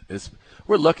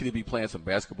we're lucky to be playing some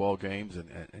basketball games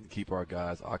and keep our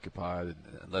guys occupied and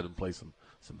let them play some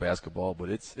basketball. But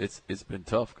it's been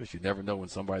tough because you never know when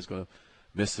somebody's going to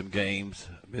miss some games,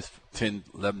 miss 10,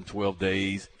 11, 12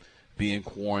 days, be in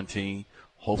quarantine.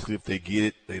 Hopefully, if they get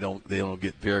it, they don't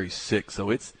get very sick. So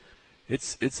it's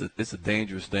a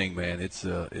dangerous thing, man. It's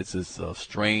this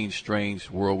strange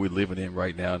world we're living in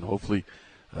right now, and hopefully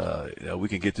we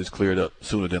can get this cleared up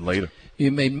sooner than later.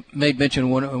 You made mention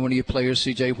one of your players,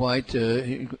 C.J. White. You're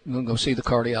going to go see the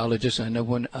cardiologist. I know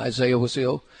when Isaiah was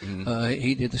ill,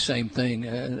 he did the same thing.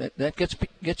 That gets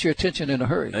your attention in a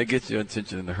hurry. That gets your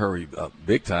attention in a hurry,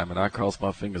 big time. And I cross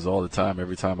my fingers all the time.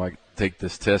 Every time I take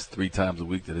this test 3 times a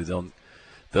week that it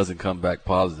doesn't come back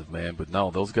positive, man. But no,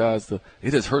 those guys,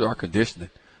 it has hurt our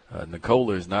conditioning.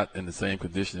 Nikola is not in the same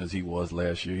condition as he was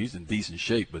last year. He's in decent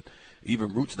shape, but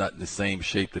even Root's not in the same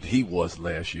shape that he was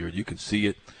last year. You can see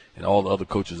it, and all the other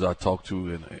coaches I talked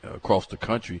to across the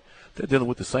country, they're dealing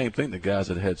with the same thing, the guys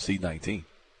that had C-19.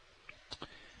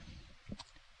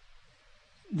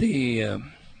 The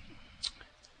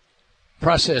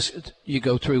process you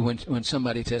go through when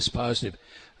somebody tests positive,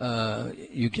 I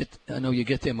know you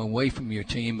get them away from your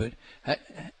team, but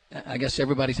I guess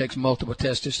everybody takes multiple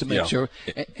tests just to make sure.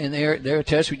 And they're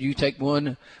tests where you take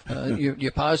one,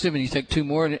 you're positive, and you take 2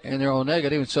 more, and they're all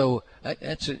negative. And so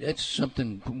it's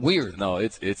something weird. No,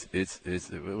 it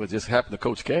just happened to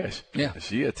Coach Cash. Yeah,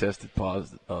 she had tested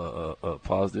positive,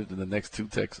 and the next 2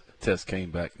 tests came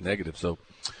back negative. So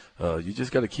you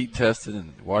just got to keep testing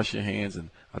and wash your hands. And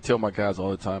I tell my guys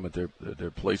all the time at their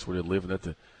place where they're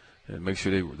living and make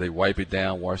sure they wipe it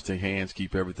down, wash their hands,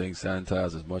 keep everything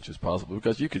sanitized as much as possible.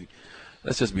 Because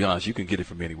let's just be honest, you can get it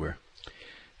from anywhere.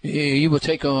 You will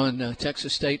take on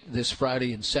Texas State this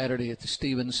Friday and Saturday at the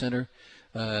Stevens Center.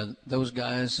 Those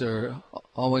guys are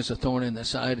always a thorn in the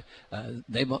side.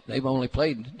 They've only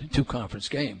played 2 conference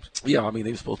games. Yeah, I mean,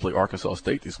 they were supposed to play Arkansas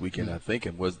State this weekend, I think,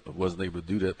 and wasn't able to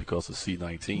do that because of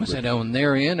C-19. Was that on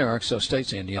their end or Arkansas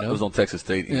State's end? It was on Texas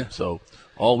State end. Yeah. So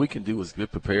all we can do is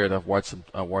get prepared. I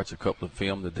watched a couple of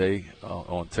film today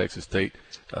on Texas State.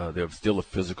 They're still a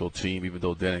physical team, even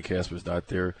though Danny Casper's not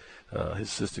there. His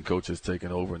assistant coach has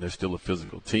taken over, and they're still a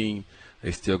physical team.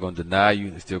 They're still going to deny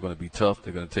you. They're still going to be tough.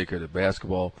 They're going to take care of the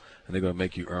basketball, and they're going to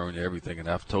make you earn everything. And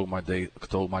I've told my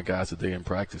guys today in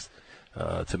practice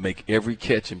to make every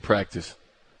catch in practice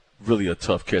really a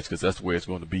tough catch, because that's the way it's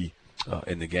going to be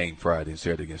in the game Friday and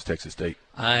Saturday against Texas State.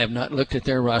 I have not looked at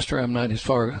their roster. I'm not as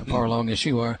far along as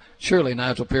you are. Surely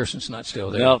Nigel Pearson's not still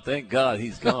there. No, thank God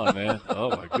he's gone, man. Oh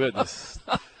my goodness.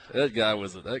 That guy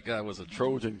was a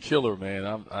Trojan killer,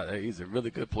 man. He's a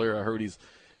really good player. I heard he's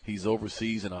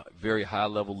overseas in a very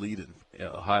high-level league,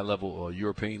 a high-level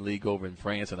European league over in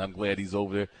France, and I'm glad he's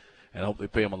over there. And I hope they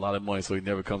pay him a lot of money so he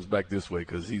never comes back this way,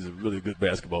 because he's a really good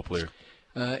basketball player.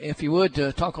 If you would,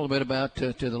 talk a little bit about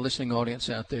to the listening audience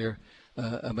out there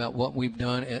about what we've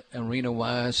done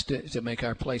arena-wise to make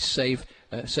our place safe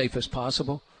as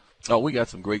possible. Oh, we got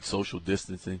some great social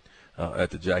distancing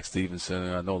at the Jack Stevens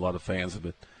Center. I know a lot of fans have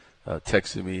been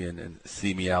texting me and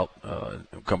see me out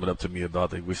and coming up to me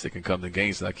about they wish they can come to the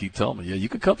games. And I keep telling them, yeah, you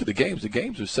can come to the games. The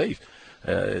games are safe.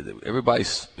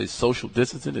 Everybody's social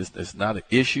distancing. It's not an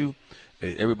issue.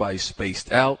 Everybody's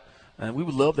spaced out. And we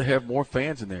would love to have more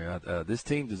fans in there. This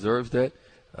team deserves that.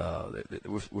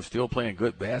 We're still playing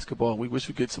good basketball, and we wish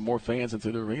we could get some more fans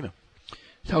into the arena.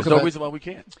 There's no reason why we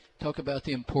can't. Talk about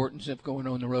the importance of going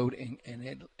on the road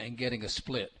and getting a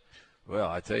split. Well,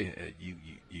 I tell you,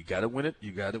 you got to win it.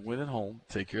 You got to win at home.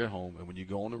 Take care at home. And when you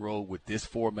go on the road with this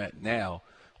format now,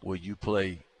 where you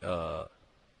play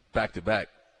back to back,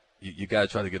 you got to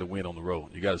try to get a win on the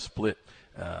road. You got to split.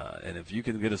 And if you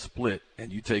can get a split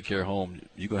and you take care of home,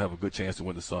 you're going to have a good chance to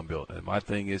win the Sun Belt. And my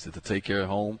thing is to take care of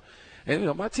home.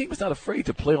 And, my team is not afraid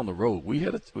to play on the road. We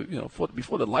had,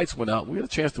 before the lights went out, we had a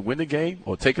chance to win the game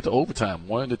or take it to overtime,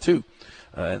 1-2.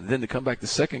 And then to come back the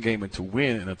second game and to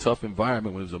win in a tough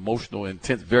environment when it was an emotional,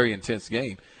 intense, very intense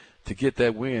game, to get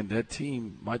that win,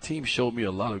 my team showed me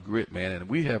a lot of grit, man. And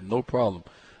we have no problem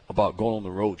about going on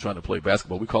the road trying to play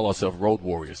basketball. We call ourselves road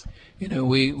warriors.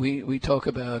 We talk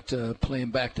about playing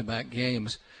back-to-back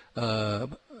games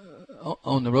on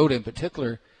the road in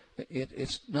particular.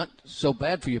 It's not so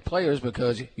bad for your players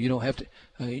because you don't have to.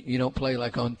 You don't play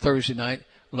like on Thursday night.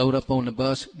 Load up on the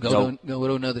bus, go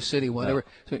to another city, whatever.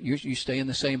 No. So you stay in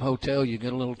the same hotel. You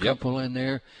get a little couple in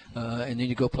there, and then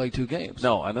you go play 2 games.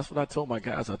 No, and that's what I told my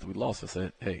guys after we lost. I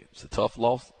said, "Hey, it's a tough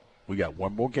loss. We got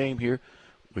one more game here.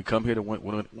 We come here to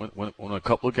win a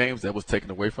couple of games that was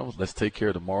taken away from us. Let's take care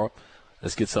of tomorrow.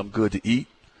 Let's get something good to eat.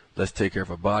 Let's take care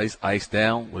of our bodies, ice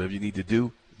down, whatever you need to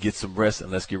do. Get some rest,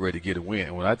 and let's get ready to get a win."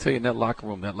 And when I tell you in that locker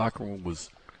room was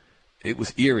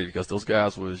eerie because those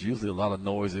guys was usually a lot of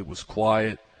noise. It was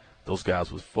quiet. Those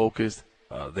guys was focused.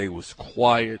 They was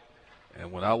quiet.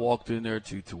 And when I walked in there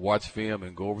to watch film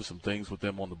and go over some things with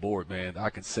them on the board, man, I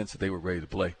could sense that they were ready to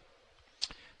play.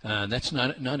 That's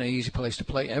not an easy place to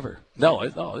play ever. No,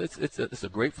 it's a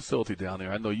great facility down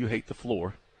there. I know you hate the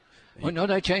floor. Well, no,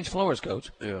 they changed floors, Coach.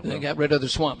 Yeah, they got rid of the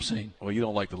swamp scene. Well, you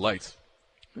don't like the lights.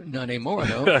 Not anymore,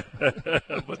 though.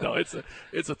 But no, it's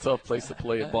a tough place to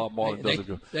play at Bob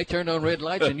Marlin. They turned on red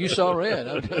lights and you saw red.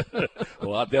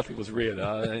 Well, I definitely was red.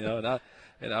 I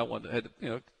had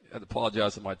to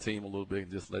apologize to my team a little bit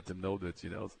and just let them know that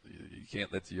you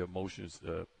can't let your emotions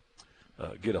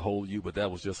get a hold of you. But that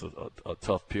was just a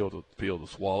tough pill to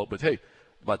swallow. But hey,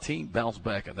 my team bounced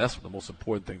back, and that's the most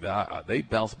important thing. They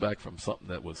bounced back from something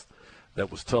that was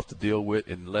tough to deal with.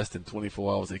 In less than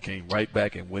 24 hours, they came right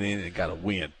back and went in and got a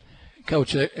win.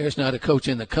 Coach, there's not a coach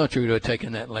in the country who would have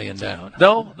taken that laying down.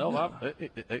 No.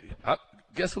 I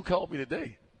guess who called me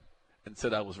today and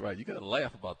said I was right? You're going to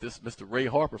laugh about this. Mr. Ray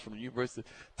Harper from the University of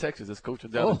Texas is coaching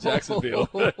down in Jacksonville.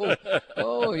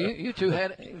 You two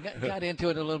got into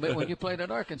it a little bit when you played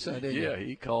at Arkansas, didn't you? Yeah,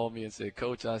 he called me and said,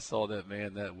 "Coach, I saw that,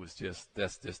 man. That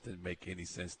just didn't make any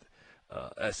sense.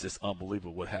 That's just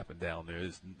unbelievable what happened down there.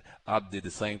 I did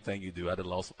the same thing you do. I'd have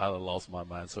lost my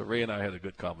mind." So Ray and I had a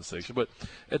good conversation. But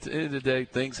at the end of the day,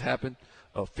 things happen.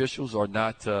 Officials are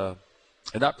not they're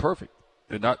not perfect.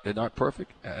 They're not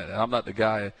perfect. And I'm not the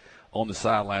guy on the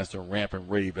sidelines to ramp and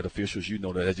rave at officials. You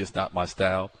know that's just not my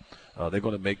style. They're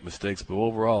going to make mistakes. But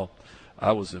overall,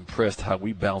 I was impressed how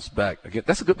we bounced back. Again,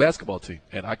 that's a good basketball team.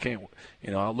 And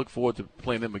I look forward to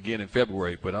playing them again in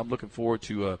February. But I'm looking forward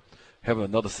to having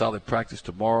another solid practice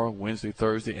tomorrow, Wednesday,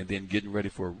 Thursday, and then getting ready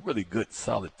for a really good,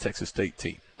 solid Texas State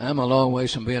team. I'm a long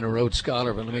ways from being a Rhodes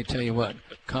Scholar, but let me tell you what.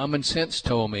 Common sense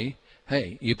told me,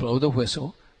 hey, you blow the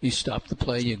whistle, you stop the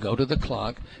play, you go to the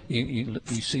clock, you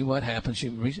see what happens, you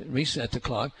reset the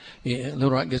clock, Little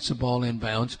Rock gets the ball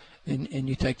inbounds, and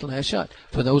you take the last shot.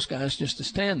 For those guys just to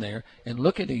stand there and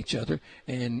look at each other,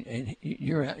 and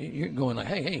you're going like,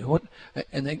 hey, what?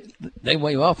 And they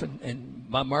wave off, and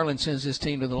Bob Marlin sends his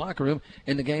team to the locker room,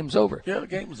 and the game's over. Yeah, the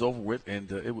game was over with,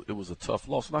 and it was a tough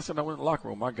loss. And I said, I went in the locker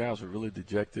room, my guys were really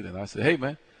dejected, and I said, hey,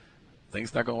 man,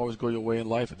 things not going to always go your way in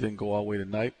life. It didn't go our way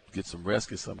tonight. Get some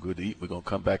rest, get something good to eat. We're going to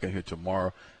come back in here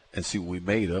tomorrow and see what we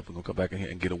made up. We're going to come back in here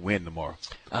and get a win tomorrow.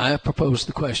 I proposed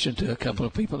the question to a couple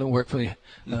of people that work for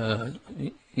the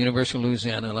University of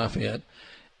Louisiana Lafayette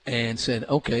and said,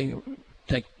 okay,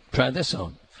 try this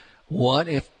on. What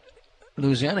if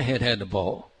Louisiana had the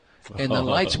ball and the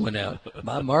lights went out?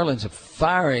 Bob Marlin's a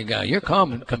fiery guy. You're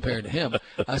calm compared to him.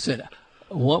 I said,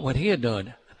 what would he have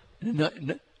done?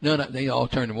 No, they all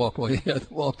turned and walked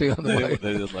the other way.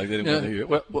 They didn't want to hear it.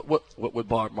 What would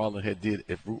Bob Marlin had did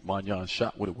if Root Magnon's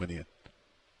shot would have went in?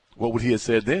 What would he have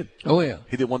said then? Oh, yeah.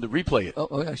 He didn't want to replay it.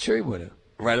 Oh yeah, sure he would have.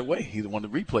 Right away, he didn't want to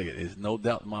replay it. There's no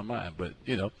doubt in my mind. But,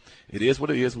 it is what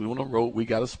it is. We went on the road. We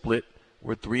got a split.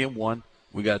 We're 3-1.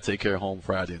 we got to take care of home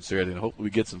Friday and Saturday. And hopefully we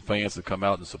get some fans to come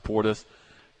out and support us.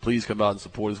 Please come out and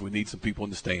support us. We need some people in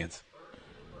the stands.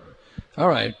 All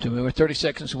right, we're 30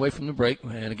 seconds away from the break,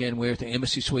 and again, we're at the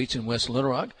Embassy Suites in West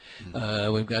Little Rock.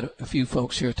 We've got a few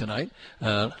folks here tonight.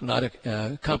 A lot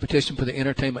of competition for the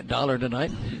entertainment dollar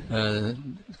tonight.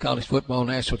 College football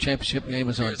national championship game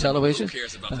is on television. Who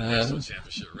cares about the national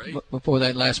championship, right? Before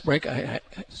that last break, I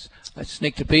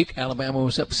sneaked a peek. Alabama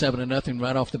was up 7-0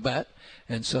 right off the bat,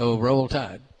 and so roll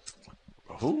tide.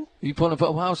 Who? You pulling for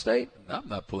Ohio State? I'm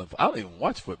not pulling for. I don't even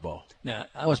watch football. Now,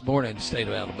 I was born in the state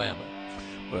of Alabama.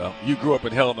 Well, you grew up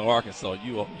in Helena, Arkansas.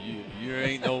 You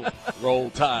ain't no roll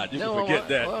tide. You can forget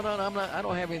that. Well, no, I'm not. I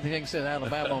don't have anything that says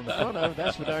Alabama on the front of it.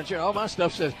 That's for darn sure. All my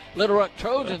stuff says Little Rock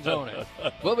Trojans on it.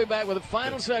 We'll be back with the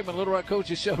final segment of Little Rock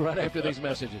Coaches Show right after these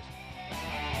messages.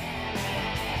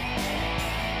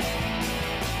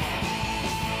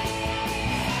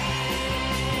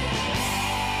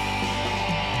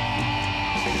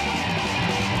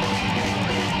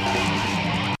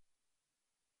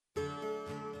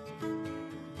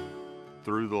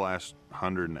 Through the last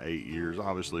 108 years,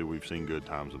 obviously we've seen good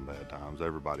times and bad times.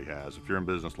 Everybody has. If you're in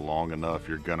business long enough,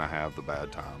 you're going to have the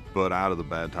bad times. But out of the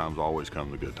bad times always come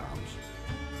the good times.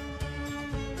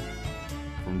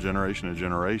 From generation to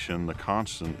generation, the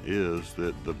constant is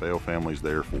that the Bale family's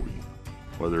there for you.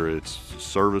 Whether it's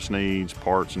service needs,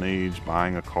 parts needs,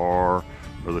 buying a car,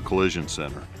 or the collision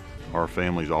center, our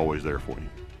family's always there for you.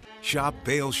 Shop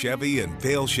Bale Chevy and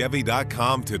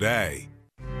BaleChevy.com today.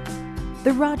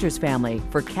 The Rogers family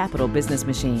for Capital Business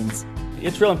Machines.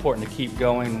 It's real important to keep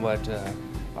going what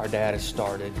our dad has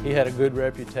started. He had a good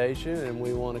reputation, and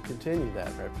we want to continue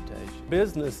that reputation.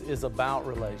 Business is about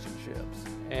relationships,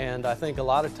 and I think a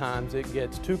lot of times it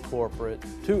gets too corporate,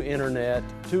 too internet,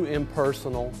 too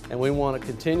impersonal, and we want to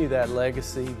continue that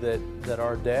legacy that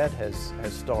our dad has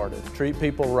started. Treat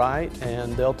people right,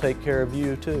 and they'll take care of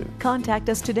you too. Contact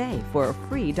us today for a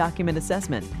free document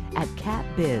assessment at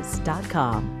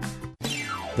capbiz.com.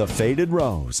 The Faded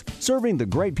Rose, serving the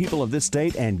great people of this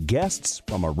state and guests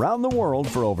from around the world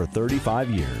for over 35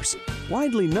 years.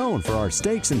 Widely known for our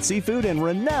steaks and seafood and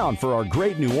renowned for our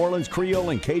great New Orleans Creole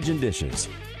and Cajun dishes.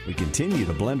 We continue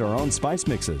to blend our own spice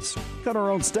mixes, cut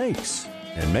our own steaks,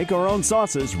 and make our own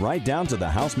sauces right down to the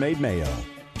house-made mayo.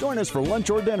 Join us for lunch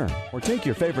or dinner, or take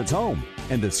your favorites home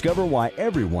and discover why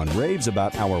everyone raves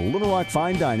about our Little Rock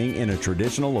fine dining in a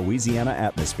traditional Louisiana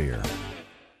atmosphere.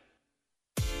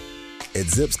 At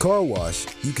Zips Car Wash,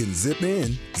 you can zip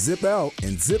in, zip out,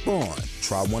 and zip on.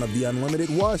 Try one of the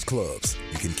unlimited wash clubs.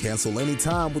 You can cancel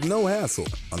anytime with no hassle.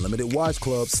 Unlimited wash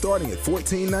clubs starting at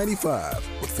 $14.95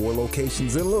 with 4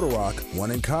 locations in Little Rock,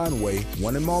 1 in Conway,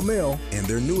 1 in Maumelle, and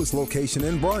their newest location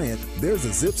in Bryant. There's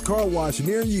a Zips Car Wash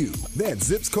near you. That's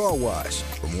Zips Car Wash.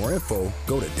 For more info,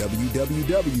 go to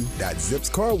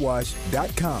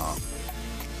www.zipscarwash.com.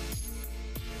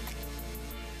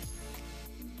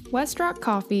 Westrock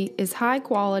Coffee is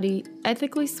high-quality,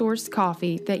 ethically sourced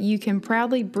coffee that you can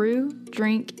proudly brew,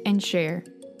 drink, and share.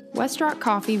 Westrock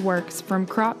Coffee works from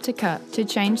crop to cup to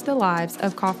change the lives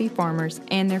of coffee farmers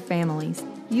and their families.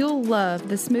 You'll love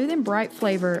the smooth and bright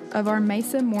flavor of our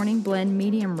Mesa Morning Blend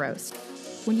Medium Roast.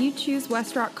 When you choose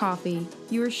Westrock Coffee,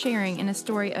 you are sharing in a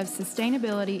story of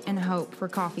sustainability and hope for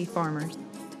coffee farmers.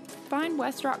 Find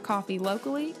Westrock Coffee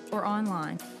locally or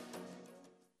online.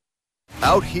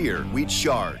 Out here, we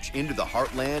charge into the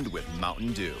heartland with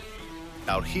Mountain Dew.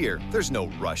 Out here, there's no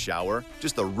rush hour,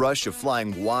 just the rush of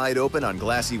flying wide open on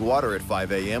glassy water at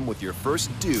 5 a.m. with your first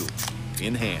dew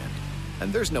in hand.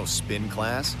 And there's no spin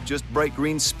class, just bright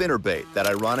green spinnerbait that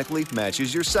ironically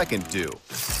matches your second dew.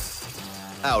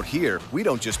 Out here, we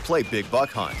don't just play big buck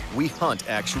hunt, we hunt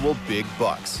actual big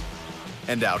bucks.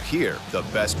 And out here, the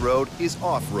best road is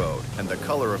off-road, and the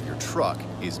color of your truck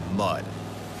is mud.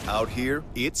 Out here,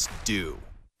 it's dew.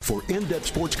 For in-depth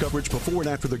sports coverage before and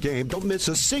after the game, don't miss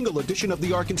a single edition of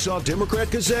the Arkansas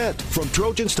Democrat-Gazette. From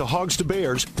Trojans to Hogs to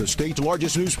Bears, the state's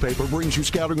largest newspaper brings you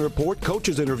scouting report,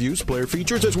 coaches interviews, player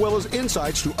features, as well as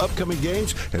insights to upcoming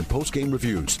games and post-game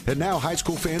reviews. And now high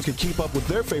school fans can keep up with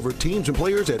their favorite teams and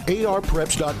players at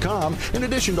arpreps.com in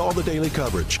addition to all the daily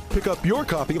coverage. Pick up your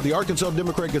copy of the Arkansas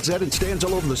Democrat-Gazette in stands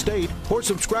all over the state, or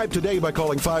subscribe today by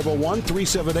calling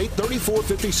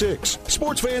 501-378-3456.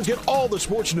 Sports fans get all the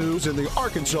sports news in the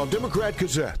Arkansas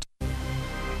Democrat-Gazette.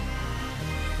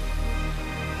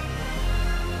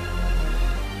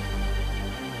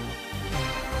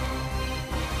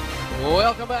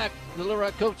 Welcome back to the Little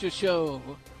Rock Coaches Show.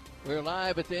 We're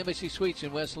live at the Embassy Suites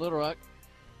in West Little Rock.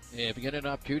 If you get an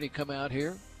opportunity, come out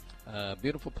here.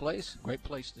 Beautiful place, great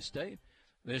place to stay.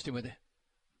 Visiting with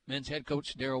men's head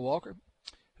coach Darrell Walker,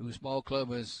 whose ball club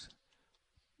was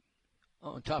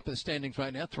on top of the standings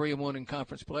right now, 3-1 in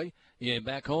conference play. Yeah,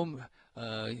 back home,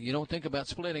 you don't think about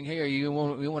splitting here. You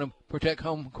want to protect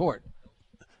home court.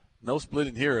 No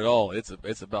splitting here at all.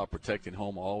 It's about protecting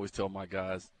home. I always tell my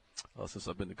guys, since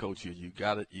I've been the coach here, you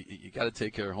got to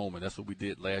take care of home, and that's what we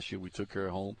did last year. We took care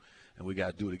of home, and we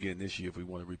got to do it again this year if we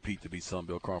want to repeat to be Sun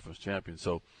Belt Conference champions.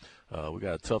 So we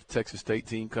got a tough Texas State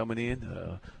team coming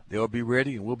in. They'll be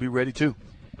ready, and we'll be ready too.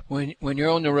 When you're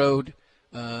on the road,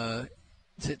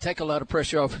 does it take a lot of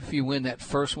pressure off if you win that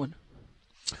first one?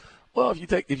 Well,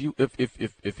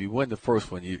 if you win the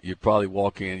first one, you probably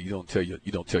walk in. You don't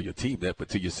tell your team that, but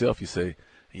to yourself you say,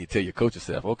 and you tell your coaching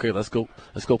staff, okay, let's go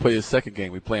play the second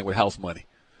game. We're playing with house money,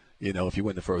 if you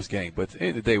win the first game. But at the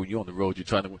end of the day, when you're on the road, you're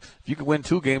trying to win. If you can win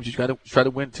 2 games, you try to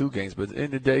win 2 games. But at the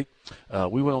end of the day,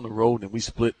 we went on the road and we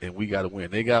split and we got to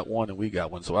win. They got 1 and we got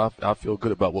 1. So I feel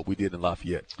good about what we did in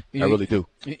Lafayette. I really do.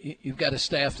 You've got a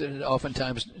staff that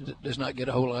oftentimes does not get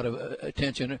a whole lot of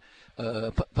attention,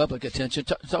 public attention.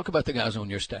 Talk about the guys on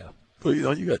your staff. Well,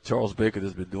 you got Charles Baker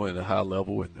that's been doing it at a high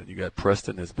level, and you got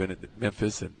Preston that's been at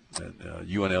Memphis and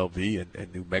UNLV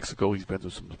and New Mexico. He's been to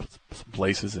some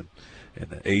places, and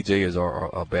AJ is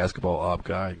our basketball op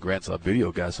guy, and Grant's our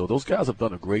video guy. So those guys have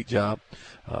done a great job.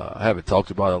 I haven't talked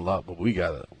about it a lot, but we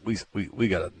got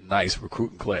a nice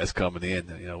recruiting class coming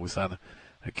in. We signed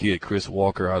a kid, Chris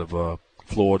Walker, out of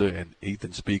Florida, and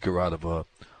Ethan Speaker out of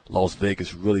Las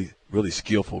Vegas. Really, really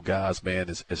skillful guys, man,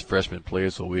 as freshman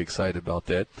players. So we're excited about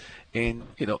that. And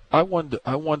I wanted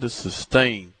to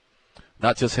sustain,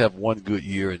 not just have one good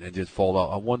year and just fall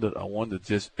out. I wanted to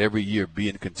just every year be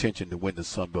in contention to win the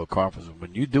Sun Belt Conference. And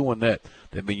when you're doing that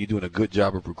means you're doing a good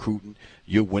job of recruiting.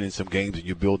 You're winning some games and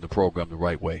you're building the program the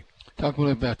right way. Talk a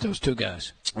little about those 2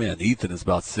 guys. Man, Ethan is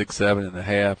about 6'7" and a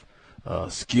half.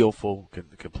 Skillful, can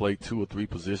play 2 or 3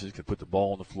 positions, can put the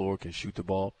ball on the floor, can shoot the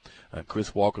ball.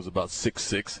 Chris Walker's about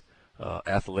 6'6",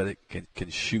 athletic, can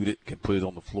shoot it, can put it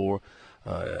on the floor.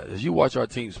 As you watch our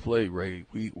teams play, Ray,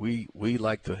 we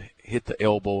like to hit the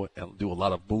elbow and do a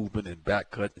lot of movement and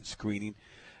back cut and screening,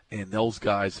 and those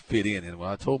guys fit in. And when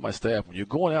I told my staff, when you're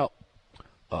going out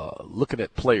looking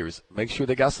at players, make sure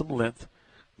they got some length,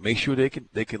 make sure they can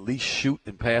at least shoot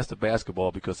and pass the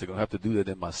basketball, because they're gonna have to do that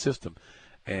in my system.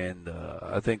 And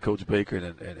I think Coach Baker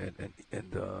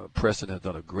and Preston have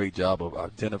done a great job of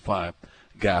identifying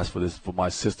guys for my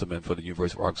system and for the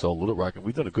University of Arkansas Little Rock, and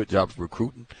we've done a good job of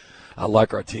recruiting. I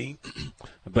like our team.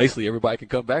 And basically, everybody can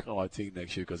come back on our team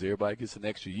next year, because everybody gets an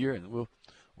extra year, and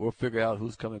we'll figure out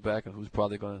who's coming back and who's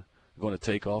probably going to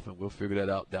take off, and we'll figure that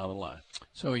out down the line.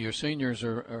 So your seniors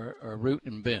are Root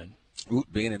and Ben.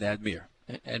 Root, Ben, and Admir.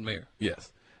 Admir.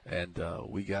 Yes, and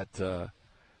we got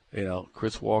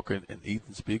Chris Walker and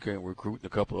Ethan Speaker, and we're recruiting a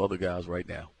couple of other guys right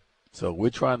now. So we're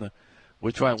trying.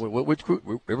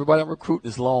 Everybody I'm recruiting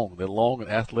is long. They're long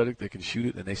and athletic. They can shoot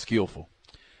it, and they're skillful.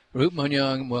 Root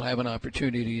Munyoung will have an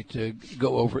opportunity to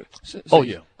go overseas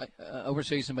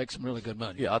and make some really good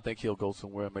money. Yeah, I think he'll go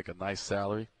somewhere and make a nice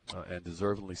salary, and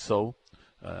deservedly so.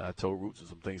 I told Root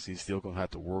some things he's still going to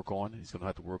have to work on. He's going to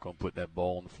have to work on putting that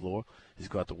ball on the floor. He's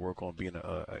going to have to work on being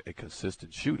a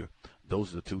consistent shooter.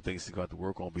 Those are the 2 things he's going to have to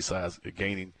work on, besides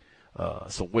gaining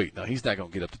some weight. Now, he's not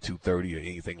going to get up to 230 or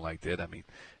anything like that. I mean,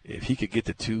 if he could get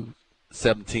to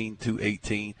 217,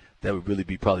 218, that would really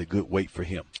be probably good weight for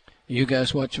him. You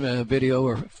guys watch video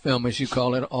or film, as you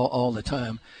call it, all the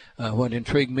time. What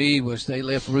intrigued me was they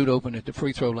left Root open at the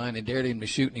free throw line and dared him to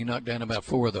shoot, and he knocked down about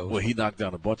 4 of those. Well, he knocked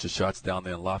down a bunch of shots down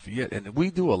there in Lafayette. And we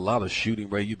do a lot of shooting,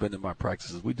 Ray. You've been in my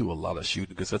practices. We do a lot of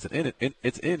shooting, because at the end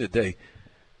of the day,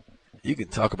 you can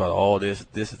talk about all this.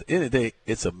 At the end of the day,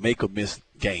 it's a make or miss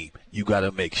game. You got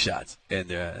to make shots.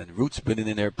 And Root's been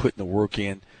in there putting the work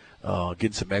in.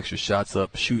 Getting some extra shots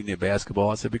up, shooting their basketball.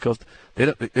 I said, because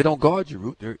they don't guard you,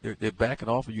 Root. They're backing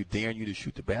off of you, daring you to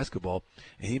shoot the basketball.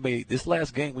 And he made this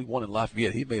last game we won in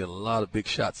Lafayette. He made a lot of big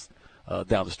shots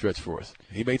down the stretch for us.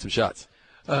 He made some shots.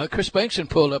 Chris Bankson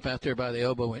pulled up out there by the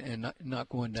elbow and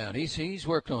knocked one down. He's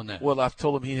worked on that. Well, I've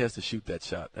told him he has to shoot that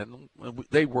shot, and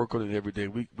they work on it every day.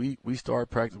 We start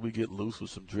practice, we get loose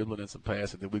with some dribbling and some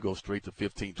passing, then we go straight to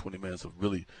 15, 20 minutes of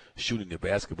really shooting the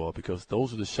basketball, because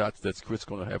those are the shots that Chris is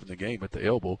going to have in the game at the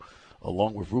elbow,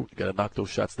 along with Root. You got to knock those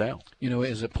shots down.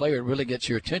 As a player, it really gets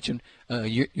your attention.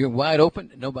 You're wide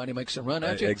open. Nobody makes a run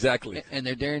at you. Exactly. And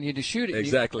they're daring you to shoot it.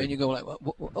 Exactly. And you go like,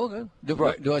 okay,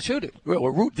 do I shoot it? Well,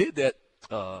 Root did that.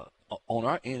 On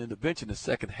our end of the bench in the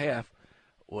second half,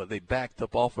 well, they backed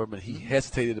up off of him, and he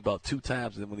hesitated about 2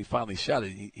 times, and then when he finally shot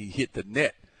it, he hit the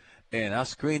net. And I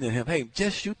screamed at him, hey,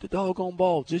 just shoot the doggone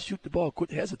ball. Just shoot the ball.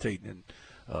 Quit hesitating. And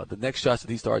The next shots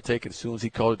that he started taking, as soon as he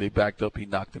called it, they backed up. He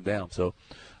knocked them down. So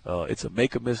it's a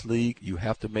make-or-miss league. You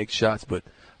have to make shots, but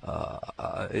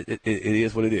it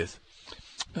is what it is.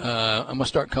 I'm gonna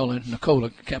start calling Nicola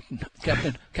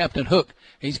Captain Hook.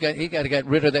 He got to get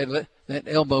rid of that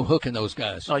elbow hook in those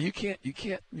guys. No, you can't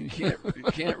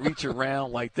reach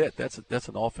around like that. That's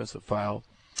an offensive foul.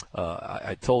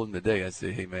 I told him today. I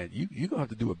said, hey man, you're gonna have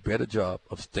to do a better job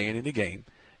of staying in the game,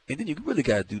 and then you really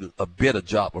got to do a better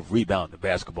job of rebounding the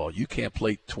basketball. You can't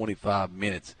play 25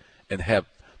 minutes and have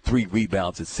 3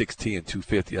 rebounds at 6'10",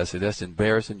 250. I said, that's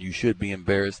embarrassing. You should be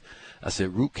embarrassed. I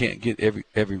said, Root can't get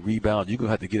every rebound. You're going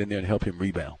to have to get in there and help him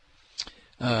rebound.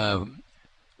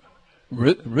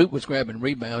 Root was grabbing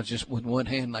rebounds just with one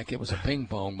hand like it was a ping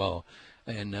pong ball.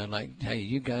 And like, hey,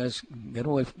 you guys, get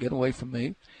away from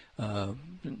me.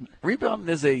 Rebounding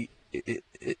is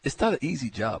it's not an easy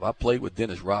job. I played with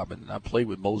Dennis Rodman, and I played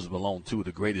with Moses Malone, 2 of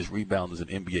the greatest rebounders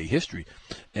in NBA history.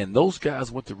 And those guys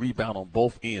went to rebound on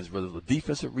both ends, whether it was a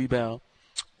defensive rebound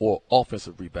or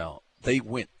offensive rebound. They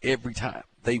went every time.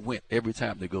 They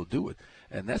go do it.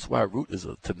 And that's why Root is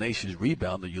a tenacious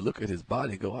rebounder. You look at his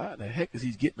body and go, how the heck is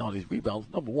he getting all these rebounds?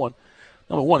 Number one,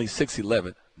 he's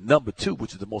 6'11". Number 2,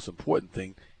 which is the most important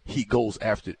thing, he goes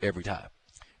after it every time.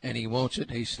 And he wants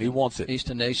it. He wants it. He's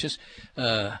tenacious.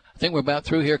 I think we're about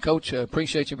through here, Coach.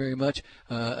 Appreciate you very much.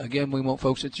 Again, we want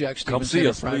folks at Jack Stevens come see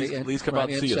us. Friday please come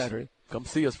out and see us. Come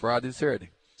see us Friday and Saturday.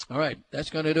 All right, that's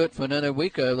going to do it for another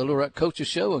week of the Little Rock Coaches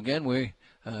Show. Again, we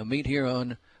meet here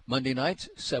on Monday nights,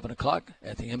 7 o'clock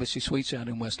at the Embassy Suites out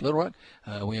in West Little Rock.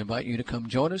 We invite you to come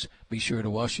join us. Be sure to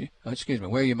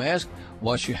wear your mask,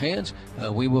 wash your hands.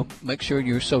 We will make sure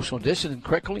you're social distancing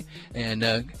correctly. And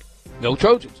go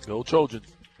Trojans. Go Trojans.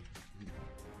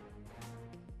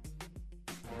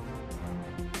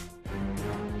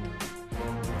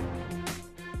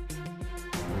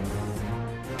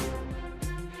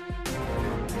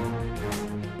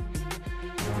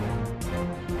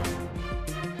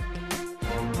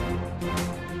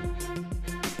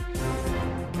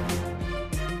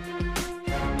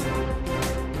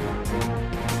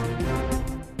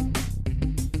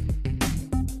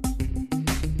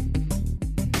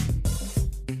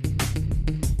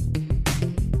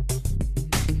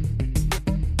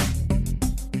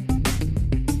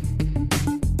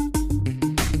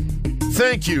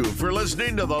 Thank you for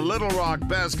listening to the Little Rock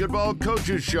Basketball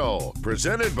Coaches Show,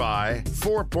 presented by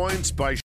 4 Points by